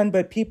their sun,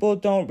 but people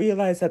don't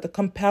realize that the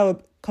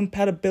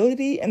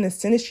compatibility and the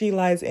synastry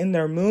lies in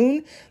their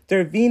moon,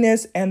 their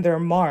Venus, and their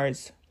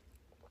Mars.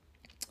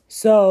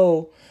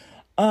 So,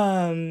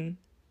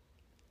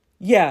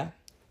 yeah.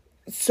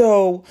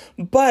 So,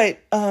 but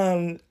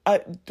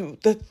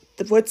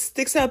what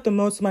sticks out the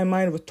most in my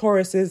mind with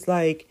Taurus is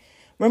like,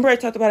 remember I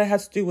talked about it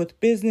has to do with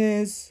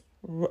business,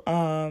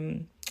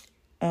 real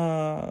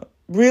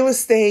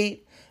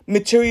estate,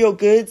 material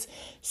goods.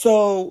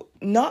 So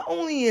not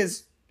only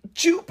is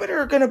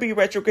Jupiter going to be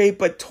retrograde,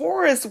 but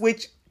Taurus,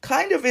 which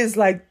kind of is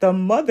like the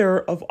mother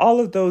of all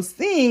of those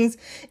things,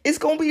 is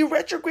going to be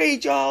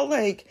retrograde, y'all.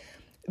 Like,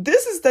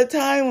 this is the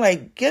time,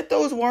 like, get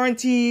those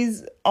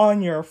warranties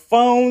on your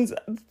phones.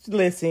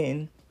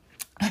 Listen,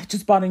 I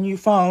just bought a new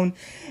phone.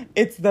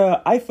 It's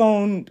the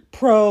iPhone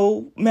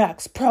Pro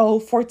Max Pro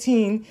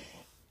 14.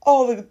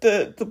 All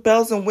the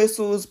bells and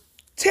whistles,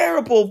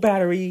 terrible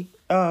battery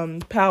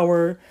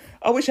power.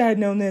 I wish I had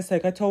known this.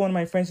 Like, I told one of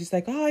my friends, she's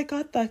like, oh,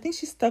 I think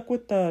she's stuck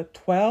with the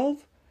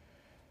 12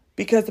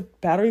 because the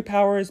battery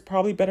power is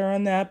probably better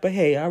on that. But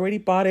hey, I already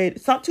bought it.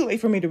 It's not too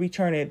late for me to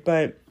return it,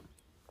 but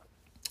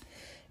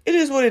it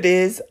is what it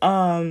is.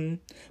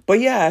 But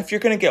yeah, if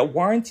you're going to get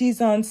warranties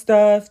on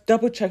stuff,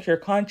 double check your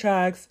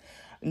contracts.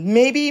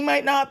 Maybe it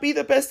might not be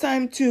the best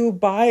time to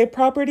buy a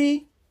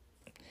property.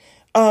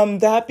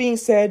 That being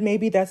said,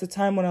 maybe that's a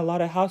time when a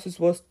lot of houses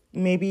will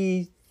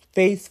maybe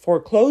face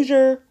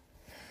foreclosure.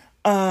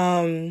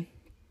 If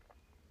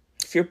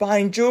you're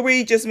buying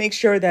jewelry, just make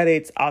sure that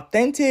it's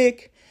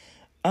authentic.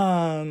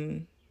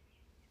 I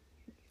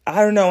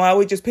don't know. I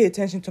would just pay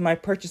attention to my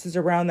purchases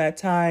around that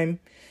time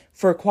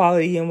for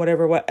quality and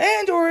whatever,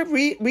 and or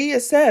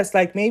reassess.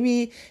 Like,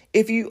 maybe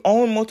if you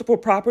own multiple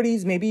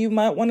properties, maybe you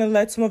might want to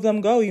let some of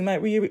them go. You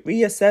might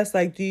reassess,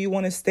 like, do you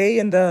want to stay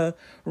in the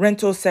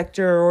rental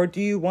sector, or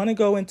do you want to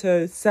go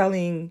into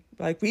selling,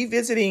 like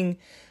revisiting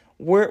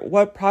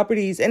what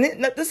properties? And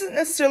it doesn't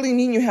necessarily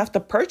mean you have to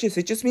purchase.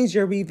 It just means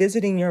you're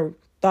revisiting your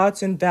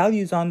thoughts and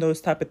values on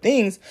those type of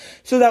things,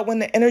 so that when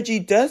the energy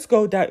does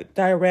go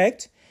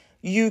direct,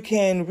 you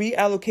can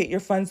reallocate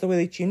your funds the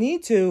way that you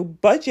need to,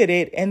 budget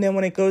it, and then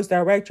when it goes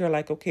direct, you're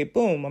like, okay,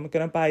 boom, I'm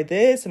going to buy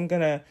this. I'm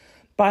going to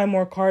buy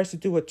more cars to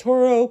do a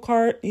Toro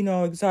car,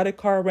 exotic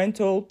car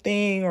rental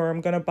thing, or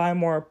I'm going to buy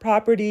more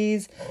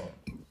properties.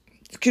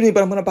 Excuse me,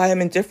 but I'm going to buy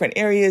them in different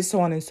areas, so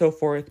on and so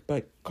forth.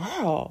 But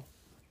girl.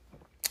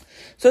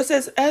 So it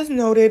says, as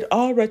noted,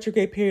 all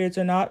retrograde periods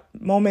are not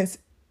moments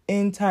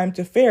in time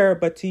to fare,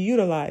 but to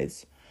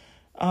utilize.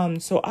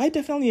 So I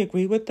definitely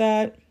agree with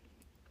that.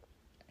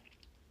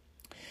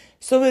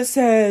 So it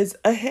says,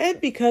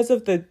 ahead, because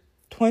of the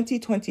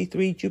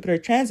 2023 Jupiter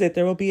transit,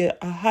 there will be a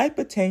high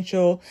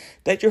potential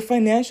that your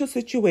financial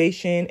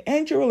situation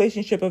and your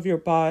relationship with your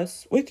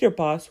boss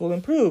will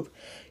improve.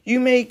 You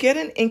may get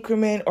an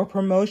increment or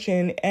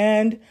promotion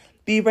and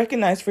be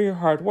recognized for your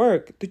hard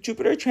work. The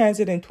Jupiter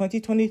transit in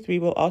 2023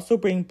 will also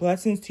bring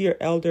blessings to your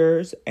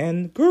elders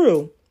and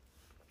guru.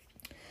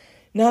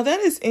 Now that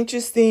is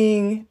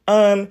interesting.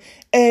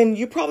 And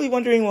you're probably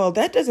wondering, well,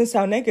 that doesn't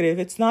sound negative.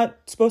 It's not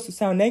supposed to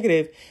sound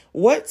negative.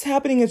 What's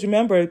happening is,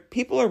 remember,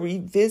 people are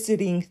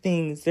revisiting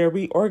things. They're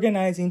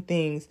reorganizing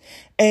things.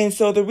 And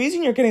so the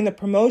reason you're getting the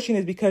promotion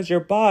is because your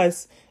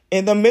boss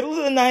in the middle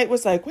of the night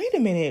was like, wait a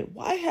minute,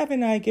 why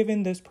haven't I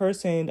given this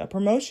person a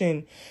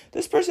promotion?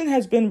 This person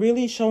has been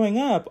really showing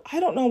up. I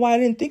don't know why I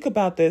didn't think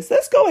about this.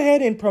 Let's go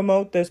ahead and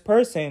promote this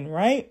person,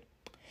 right?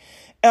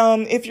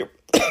 If you're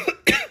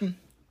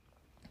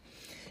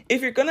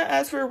If you're going to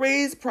ask for a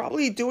raise,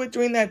 probably do it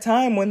during that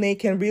time when they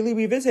can really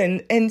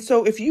revisit. And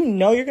so if you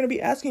know you're going to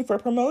be asking for a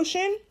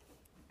promotion,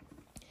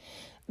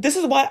 this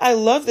is why I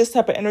love this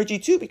type of energy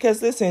too,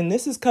 because listen,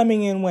 this is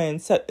coming in when?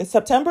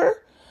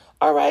 September?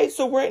 All right.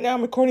 So right now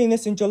I'm recording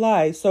this in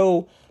July.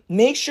 So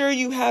make sure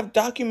you have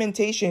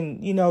documentation.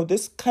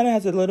 This kind of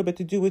has a little bit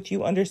to do with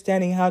you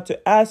understanding how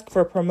to ask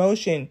for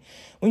promotion.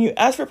 When you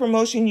ask for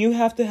promotion, you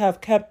have to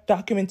have kept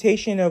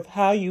documentation of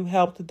how you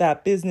helped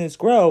that business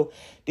grow.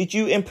 Did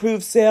you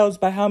improve sales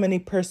by how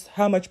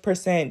much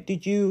percent?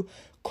 Did you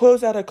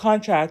close out a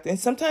contract? And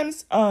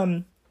sometimes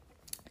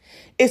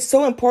it's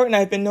so important.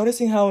 I've been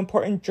noticing how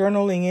important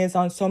journaling is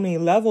on so many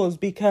levels,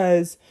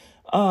 because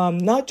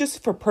not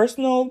just for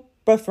personal,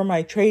 but for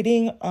my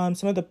trading,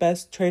 some of the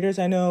best traders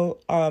I know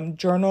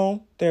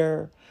journal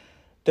their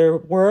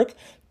work.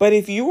 But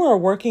if you are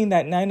working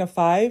that 9 to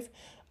 5,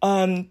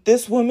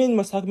 this woman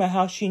was talking about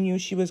how she knew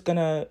she was going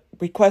to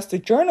request a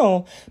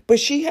journal, but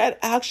she had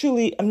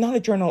actually, not a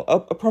journal,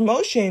 a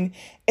promotion,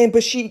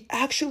 but she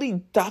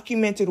actually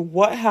documented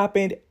what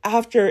happened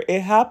after it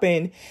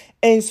happened.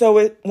 And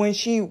so when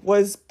she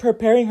was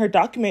preparing her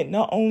document,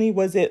 not only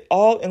was it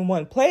all in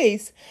one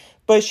place,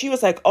 but she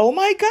was like, oh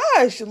my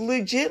gosh,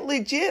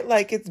 legit.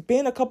 Like, it's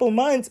been a couple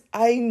months.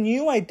 I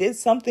knew I did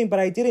something, but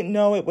I didn't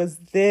know it was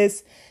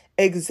this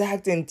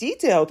exact and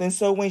detailed. And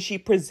so when she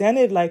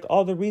presented like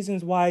all the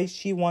reasons why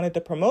she wanted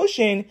the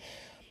promotion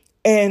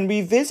and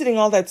revisiting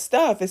all that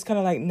stuff, it's kind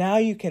of like, now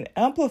you can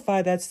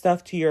amplify that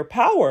stuff to your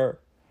power,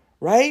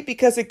 right?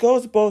 Because it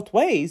goes both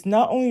ways.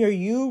 Not only are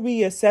you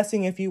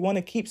reassessing if you want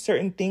to keep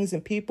certain things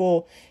and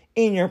people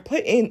in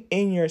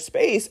your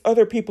space,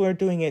 other people are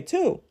doing it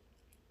too.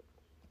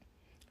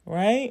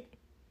 Right?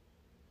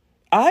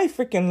 I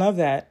freaking love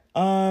that.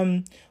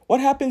 What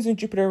happens in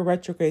Jupiter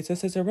retrograde? So it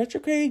says a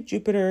retrograde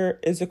Jupiter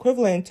is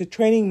equivalent to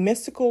training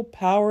mystical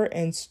power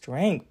and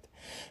strength.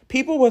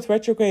 People with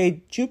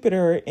retrograde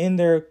Jupiter in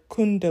their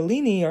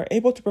Kundalini are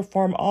able to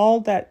perform all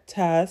that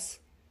tasks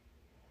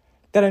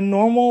that a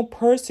normal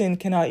person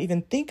cannot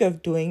even think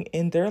of doing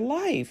in their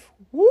life.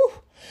 Woo!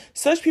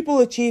 Such people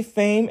achieve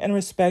fame and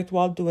respect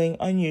while doing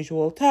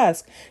unusual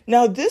tasks.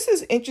 Now, this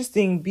is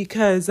interesting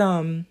because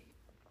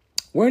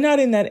we're not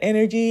in that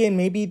energy, and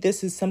maybe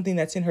this is something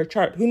that's in her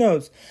chart. Who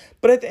knows?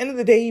 But at the end of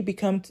the day, you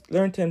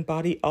learn to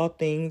embody all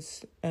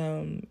things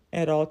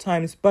at all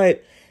times.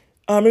 But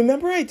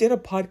remember I did a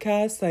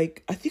podcast,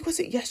 like, I think, was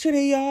it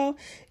yesterday, y'all?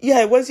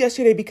 Yeah, it was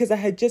yesterday because I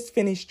had just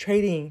finished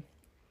trading.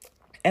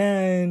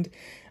 And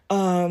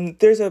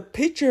there's a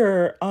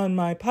picture on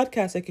my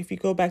podcast, like if you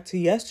go back to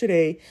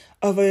yesterday,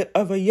 of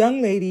a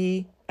young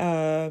lady.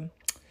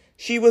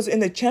 She was in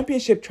the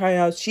championship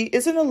tryouts. She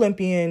is an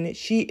Olympian.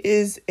 She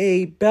is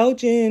a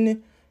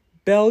Belgian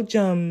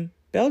shot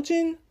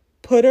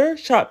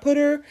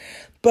putter.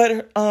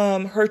 But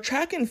her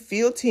track and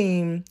field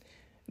team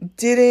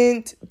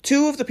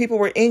two of the people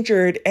were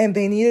injured, and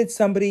they needed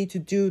somebody to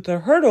do the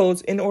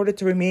hurdles in order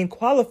to remain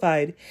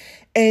qualified.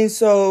 And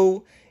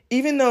so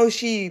even though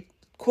she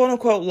quote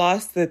unquote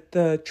lost the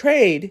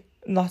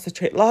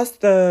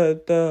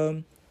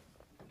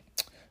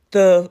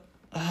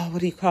what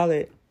do you call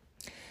it?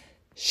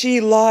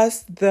 She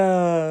lost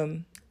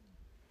the,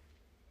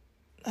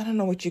 I don't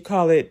know what you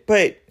call it,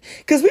 but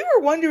because we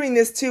were wondering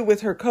this too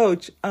with her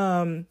coach.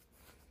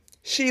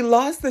 She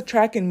lost the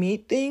track and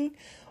meet thing,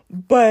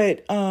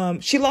 but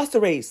she lost the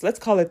race. Let's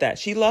call it that.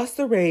 She lost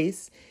the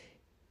race.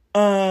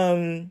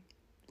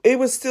 It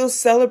was still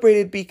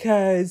celebrated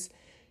because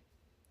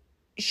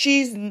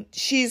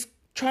she's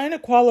trying to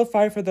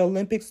qualify for the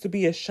Olympics to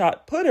be a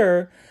shot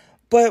putter.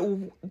 But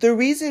the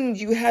reason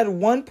you had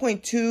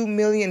 1.2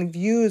 million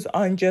views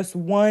on just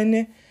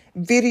one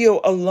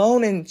video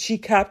alone, and she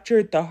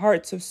captured the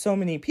hearts of so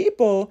many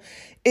people,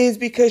 is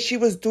because she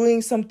was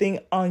doing something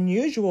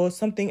unusual,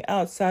 something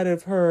outside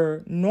of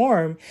her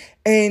norm.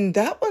 And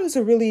that one's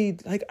a really,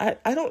 like, I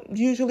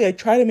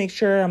try to make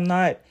sure I'm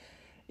not,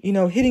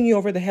 hitting you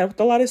over the head with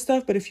a lot of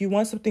stuff. But if you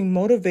want something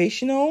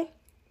motivational,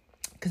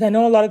 because I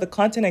know a lot of the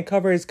content I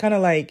cover is kind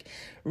of like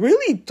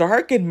really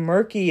dark and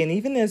murky. And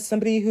even as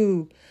somebody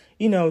who,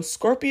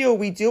 Scorpio,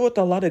 we deal with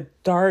a lot of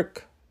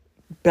dark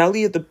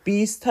belly of the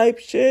beast type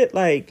shit.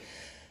 Like,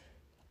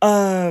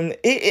 I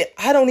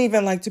don't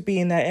even like to be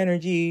in that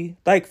energy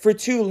like for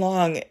too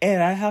long.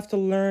 And I have to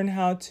learn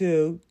how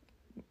to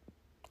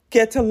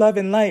get to love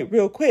and light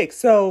real quick.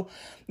 So,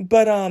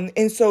 but,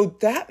 and so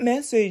that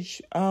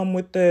message,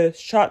 with the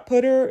shot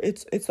putter,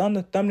 it's on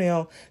the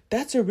thumbnail.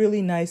 That's a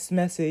really nice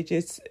message.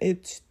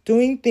 It's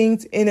doing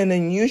things in an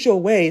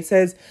unusual way. It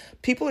says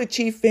people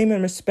achieve fame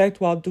and respect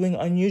while doing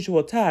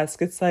unusual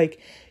tasks. It's like,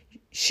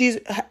 she's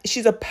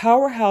a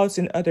powerhouse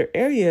in other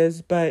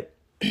areas, but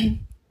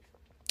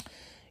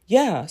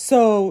yeah.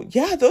 So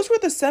yeah, those were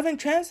the seven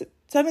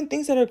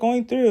things that are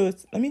going through.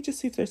 Let me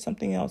just see if there's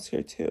something else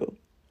here too.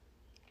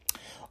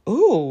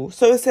 Ooh,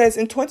 so it says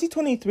in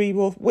 2023,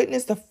 we'll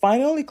witness the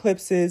final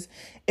eclipses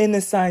in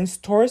the signs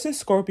Taurus and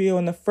Scorpio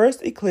and the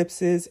first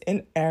eclipses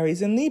in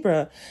Aries and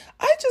Libra.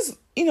 I just,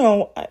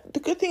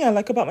 the good thing I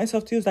like about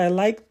myself too is I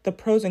like the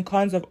pros and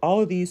cons of all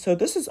of these. So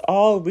this is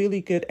all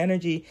really good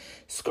energy.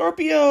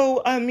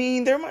 Scorpio, I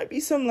mean, there might be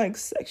some like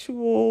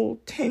sexual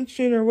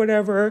tension or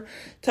whatever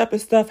type of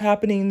stuff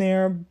happening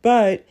there,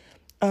 but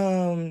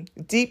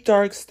deep,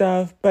 dark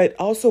stuff, but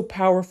also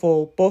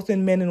powerful, both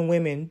in men and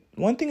women.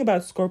 One thing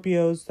about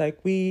Scorpios, like,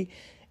 we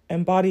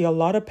embody a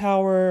lot of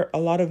power, a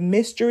lot of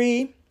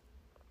mystery.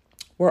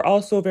 We're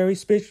also very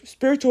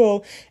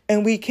spiritual,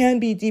 and we can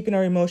be deep in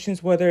our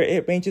emotions, whether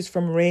it ranges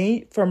from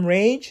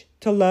rage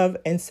to love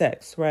and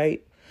sex,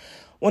 right?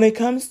 When it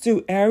comes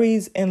to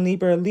Aries and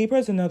Libra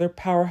is another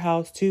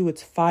powerhouse too.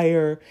 It's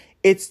fire.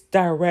 It's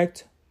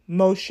direct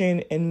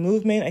motion and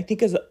movement. I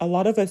think as a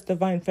lot of us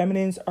divine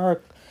feminines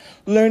are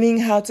learning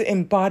how to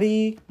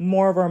embody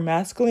more of our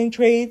masculine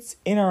traits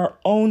in our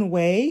own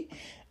way.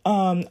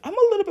 I'm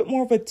a little bit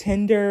more of a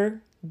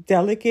tender,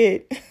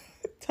 delicate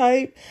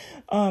type,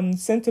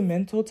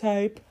 sentimental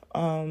type.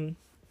 And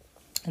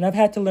I've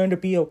had to learn to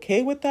be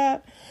okay with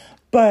that.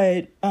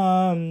 But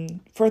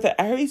for the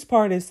Aries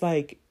part, it's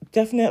like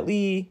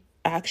definitely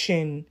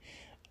action,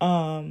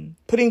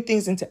 putting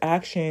things into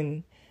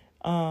action,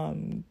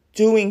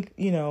 doing,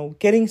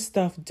 getting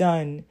stuff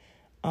done,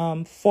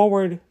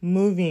 forward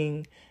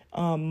moving,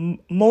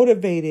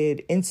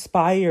 motivated,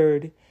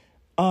 inspired,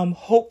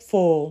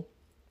 hopeful,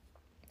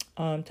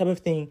 type of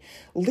thing.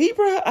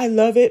 Libra, I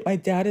love it. My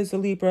dad is a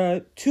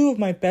Libra. Two of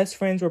my best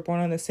friends were born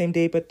on the same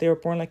day, but they were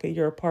born like a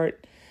year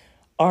apart,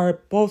 are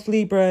both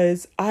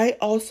Libras. I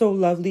also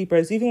love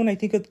Libras. Even when I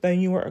think of the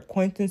newer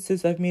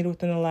acquaintances I've made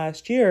within the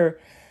last year,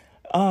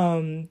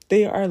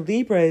 they are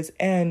Libras,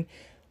 and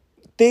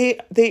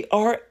they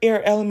are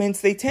air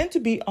elements. They tend to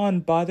be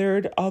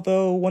unbothered.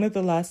 Although one of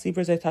the last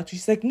Libras I talked to,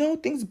 she's like, no,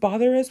 things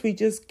bother us. We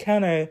just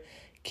kind of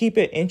keep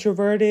it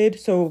introverted.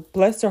 So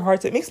bless their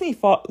hearts. It makes me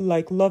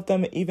love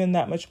them even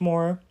that much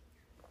more.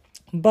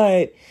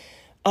 But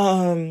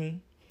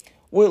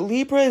with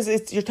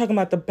Libras, you're talking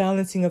about the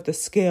balancing of the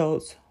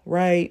scales,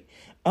 right?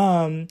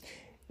 Do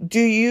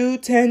you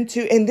tend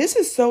to, and this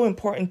is so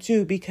important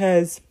too,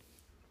 because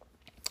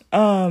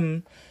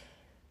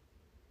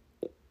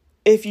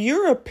if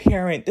you're a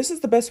parent, this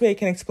is the best way I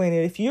can explain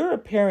it. If you're a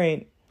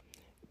parent,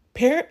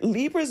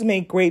 Libras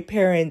make great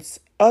parents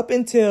up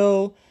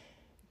until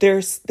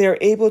they're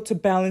able to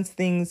balance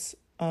things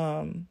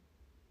in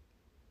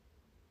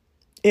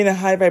a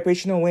high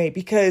vibrational way.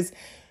 Because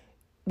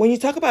when you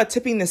talk about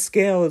tipping the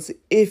scales,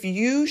 if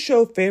you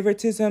show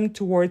favoritism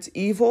towards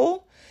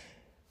evil,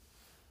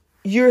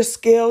 your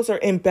scales are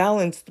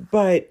imbalanced,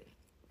 but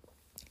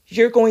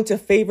you're going to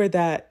favor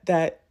that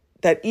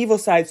evil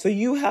side. So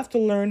you have to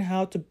learn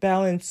how to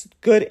balance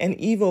good and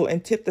evil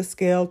and tip the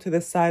scale to the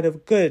side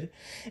of good.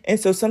 And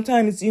so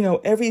sometimes,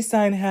 every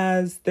sign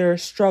has their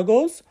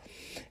struggles.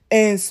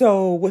 And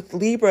so with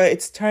Libra,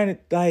 it's trying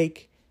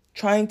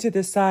to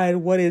decide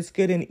what is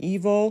good and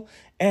evil.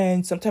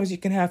 And sometimes you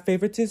can have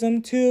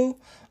favoritism too.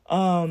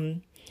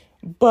 And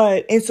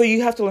so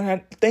you have to learn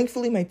how,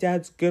 thankfully my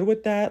dad's good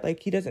with that.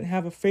 Like, he doesn't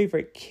have a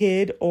favorite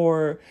kid,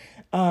 or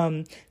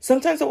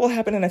sometimes what will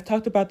happen, and I've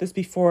talked about this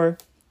before,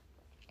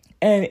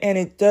 and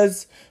it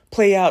does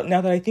play out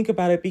now that I think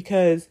about it,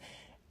 because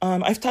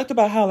I've talked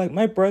about how, like,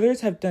 my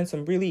brothers have done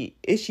some really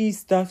ishy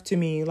stuff to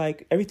me,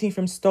 like everything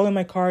from stolen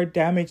my car,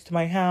 damage to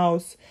my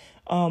house.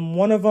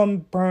 One of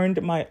them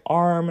burned my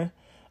arm.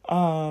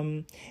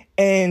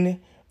 And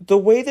the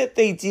way that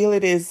they deal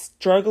it is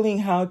struggling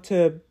how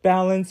to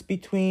balance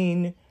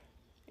between,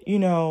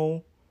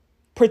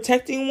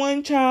 protecting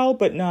one child,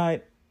 but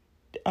not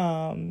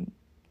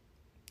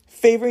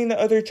favoring the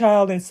other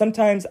child. And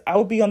sometimes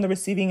I'll be on the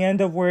receiving end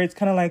of where it's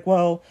kind of like,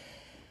 well,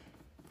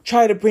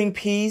 try to bring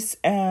peace.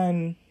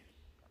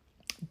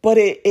 But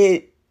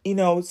it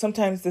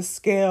sometimes the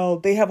scale,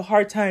 they have a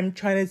hard time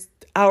trying to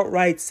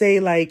outright say,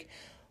 like,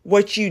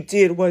 what you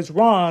did was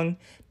wrong,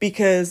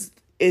 because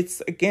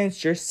it's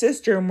against your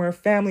sister and we're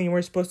family and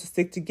we're supposed to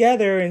stick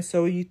together. And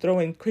so you throw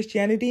in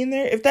Christianity in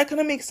there, if that kind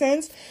of makes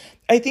sense.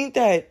 I think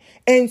that,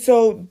 and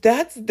so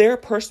that's their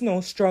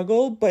personal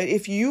struggle. But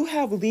if you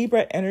have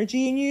Libra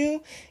energy in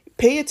you,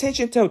 pay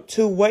attention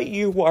to what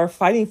you are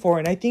fighting for.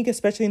 And I think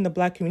especially in the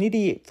Black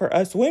community, for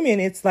us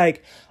women, it's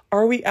like,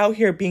 are we out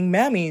here being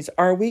mammies?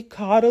 Are we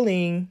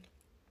coddling?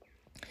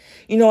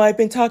 I've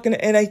been talking,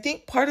 and I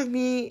think part of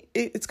me,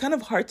 it's kind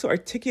of hard to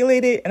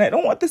articulate it, and I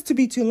don't want this to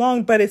be too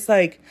long, but it's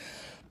like,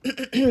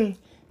 in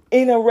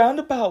a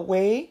roundabout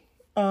way,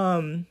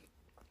 I'm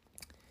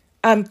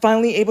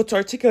finally able to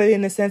articulate it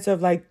in the sense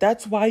of, like,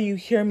 that's why you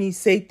hear me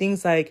say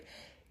things like,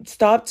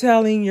 stop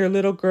telling your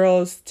little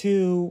girls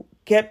to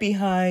get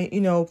behind,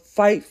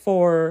 fight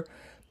for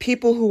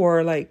people who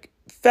are like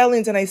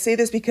felons. And I say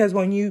this because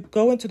when you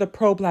go into the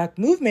pro-Black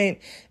movement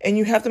and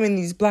you have them in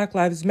these Black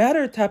Lives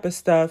Matter type of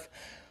stuff,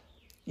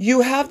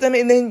 you have them,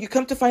 and then you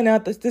come to find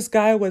out that this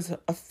guy was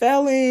a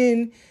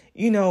felon,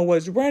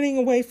 was running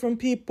away from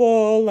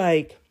people,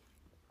 like,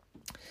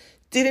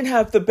 didn't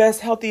have the best,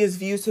 healthiest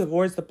views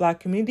towards the Black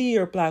community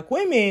or Black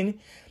women.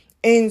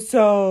 And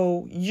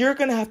so you're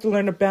going to have to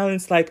learn to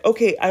balance, like,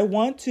 okay, I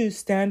want to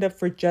stand up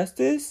for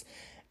justice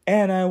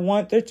and I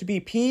want there to be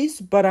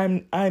peace, but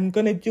I'm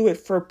going to do it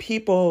for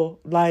people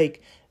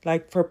like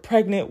for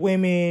pregnant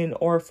women,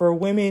 or for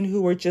women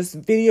who were just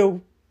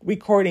video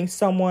recording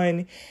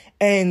someone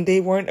and they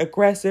weren't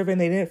aggressive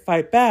and they didn't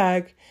fight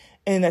back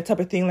and that type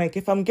of thing. Like,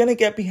 if I'm going to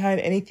get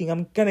behind anything,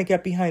 I'm going to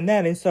get behind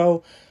that. And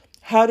so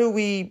how do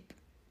we,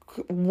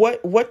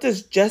 what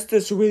does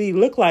justice really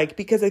look like?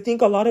 Because I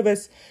think a lot of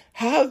us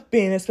have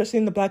been, especially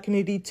in the Black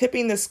community,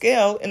 tipping the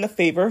scale in the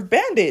favor of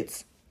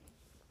bandits.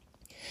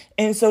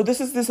 And so this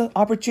is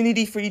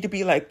opportunity for you to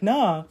be like,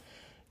 nah,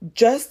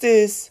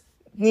 justice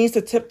needs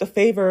to tip the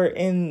favor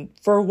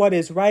for what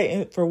is right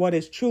and for what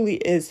is truly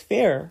is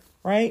fair,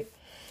 right?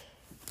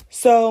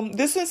 So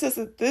this one says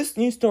that this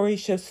new story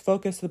shifts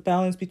focus the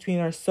balance between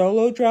our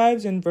solo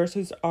drives and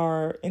versus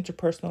our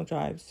interpersonal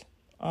drives.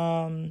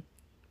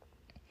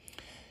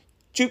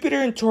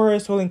 Jupiter in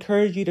Taurus will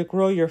encourage you to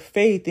grow your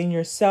faith in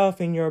yourself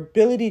and your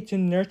ability to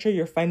nurture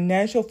your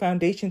financial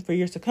foundation for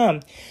years to come.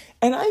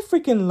 And I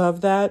freaking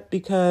love that,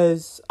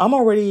 because I'm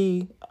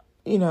already,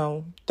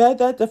 that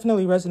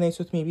definitely resonates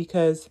with me,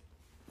 because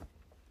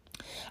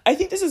I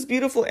think this is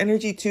beautiful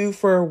energy too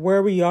for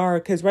where we are,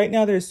 because right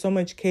now there's so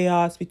much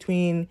chaos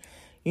between,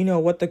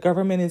 what the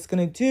government is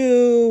going to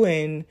do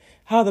and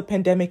how the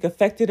pandemic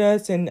affected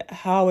us and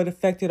how it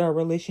affected our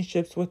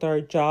relationships with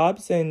our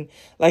jobs, and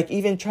like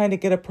even trying to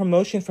get a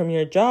promotion from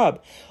your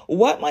job.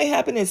 What might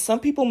happen is some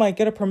people might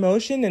get a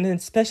promotion, and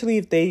especially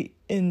if they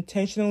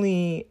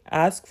intentionally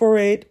ask for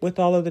it with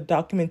all of the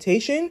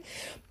documentation,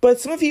 but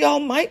some of y'all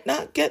might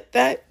not get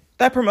that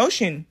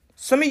promotion.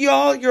 Some of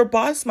y'all, your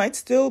boss might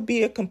still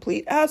be a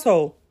complete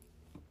asshole.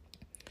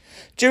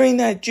 During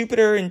that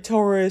Jupiter in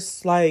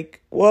Taurus,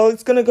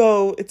 it's going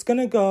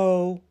to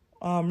go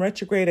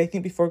retrograde, I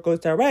think, before it goes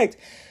direct.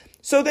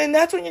 So then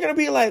that's when you're going to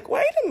be like,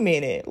 wait a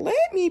minute,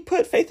 let me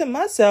put faith in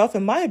myself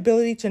and my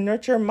ability to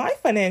nurture my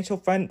financial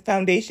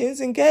foundations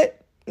and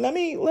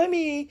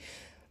I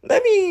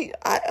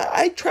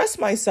trust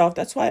myself.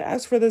 That's why I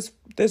asked for this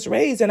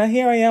raise. And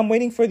here I am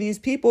waiting for these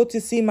people to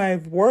see my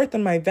worth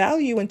and my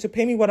value and to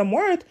pay me what I'm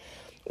worth,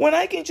 when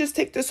I can just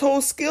take this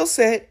whole skill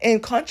set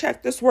and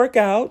contract this work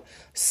out,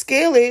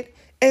 scale it,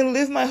 and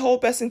live my whole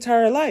best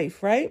entire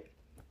life, right?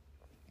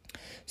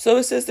 So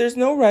it says there's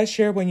no rush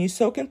here. When you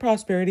soak in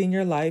prosperity in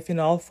your life in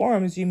all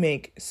forms, you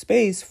make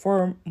space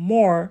for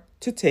more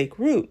to take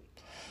root.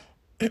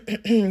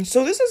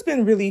 So this has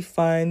been really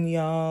fun,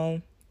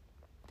 y'all.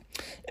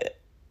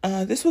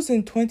 This was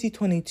in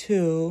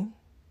 2022.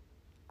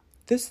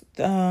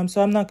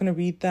 So I'm not going to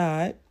read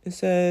that. It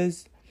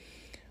says,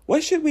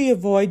 what should we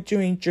avoid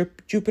during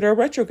Jupiter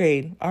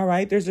retrograde? All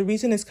right, there's a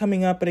reason it's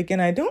coming up, but again,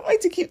 I don't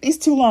like to keep these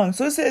too long.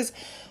 So it says,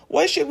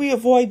 what should we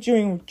avoid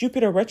during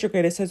Jupiter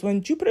retrograde? It says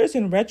when Jupiter is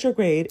in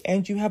retrograde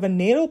and you have a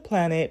natal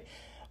planet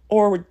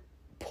or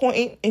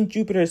point in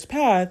Jupiter's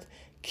path,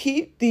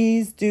 keep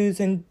these do's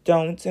and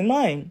don'ts in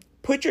mind.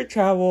 Put your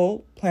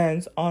travel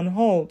plans on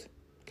hold,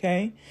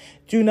 okay?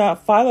 Do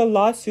not file a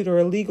lawsuit or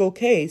a legal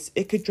case.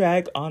 It could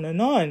drag on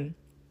and on.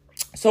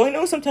 So I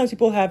know sometimes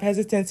people have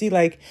hesitancy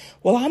like,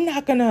 well, I'm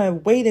not going to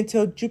wait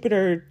until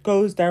Jupiter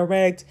goes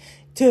direct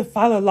to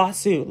file a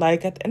lawsuit.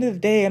 Like at the end of the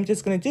day, I'm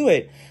just going to do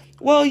it.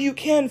 Well, you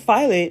can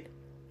file it,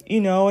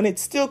 and it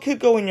still could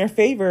go in your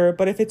favor.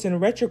 But if it's in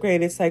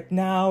retrograde, it's like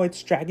now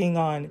it's dragging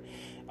on,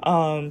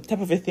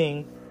 type of a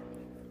thing.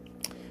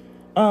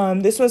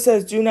 This one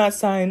says, do not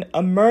sign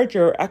a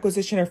merger,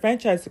 acquisition, or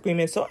franchise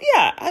agreement. So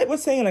yeah, I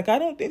was saying like, I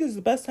don't think this is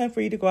the best time for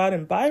you to go out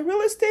and buy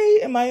real estate.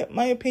 In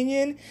my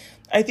opinion,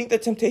 I think the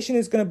temptation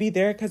is going to be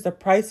there because the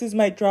prices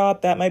might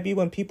drop. That might be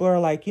when people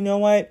are like, you know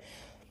what?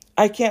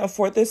 I can't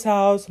afford this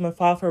house. I'm going to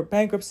file for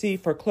bankruptcy,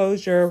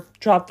 foreclosure,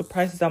 drop the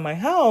prices on my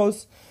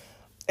house,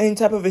 and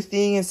type of a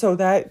thing. And so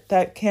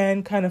that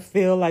can kind of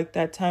feel like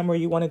that time where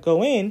you want to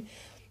go in.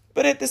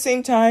 But at the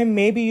same time,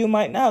 maybe you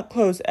might not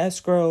close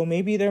escrow.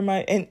 Maybe there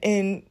might,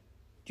 and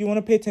you want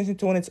to pay attention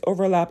to when it's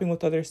overlapping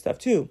with other stuff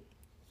too.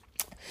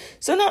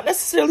 So not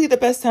necessarily the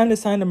best time to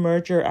sign a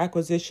merger,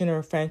 acquisition, or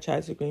a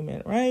franchise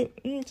agreement, right?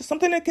 Just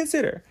something to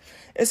consider.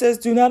 It says,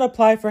 do not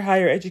apply for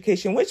higher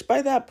education, which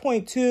by that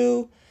point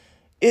too,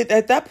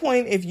 at that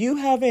point, if you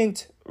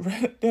haven't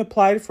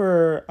applied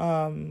for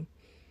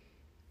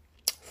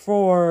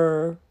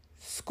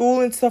school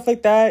and stuff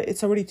like that,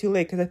 it's already too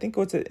late because I think it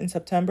was in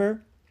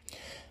September.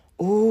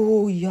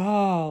 Oh,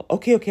 y'all.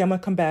 Okay, I'm gonna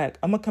come back.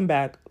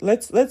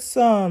 Let's this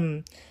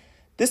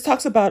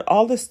talks about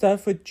all the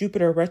stuff with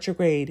Jupiter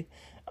retrograde,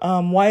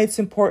 why it's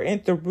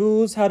important, the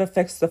rules, how it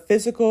affects the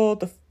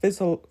physical,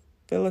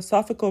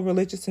 philosophical,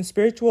 religious, and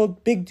spiritual,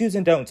 big do's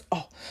and don'ts.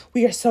 Oh,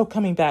 we are so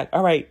coming back.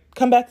 All right,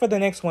 come back for the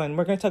next one.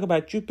 We're going to talk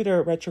about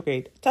Jupiter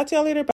retrograde. Talk to y'all later. Bye.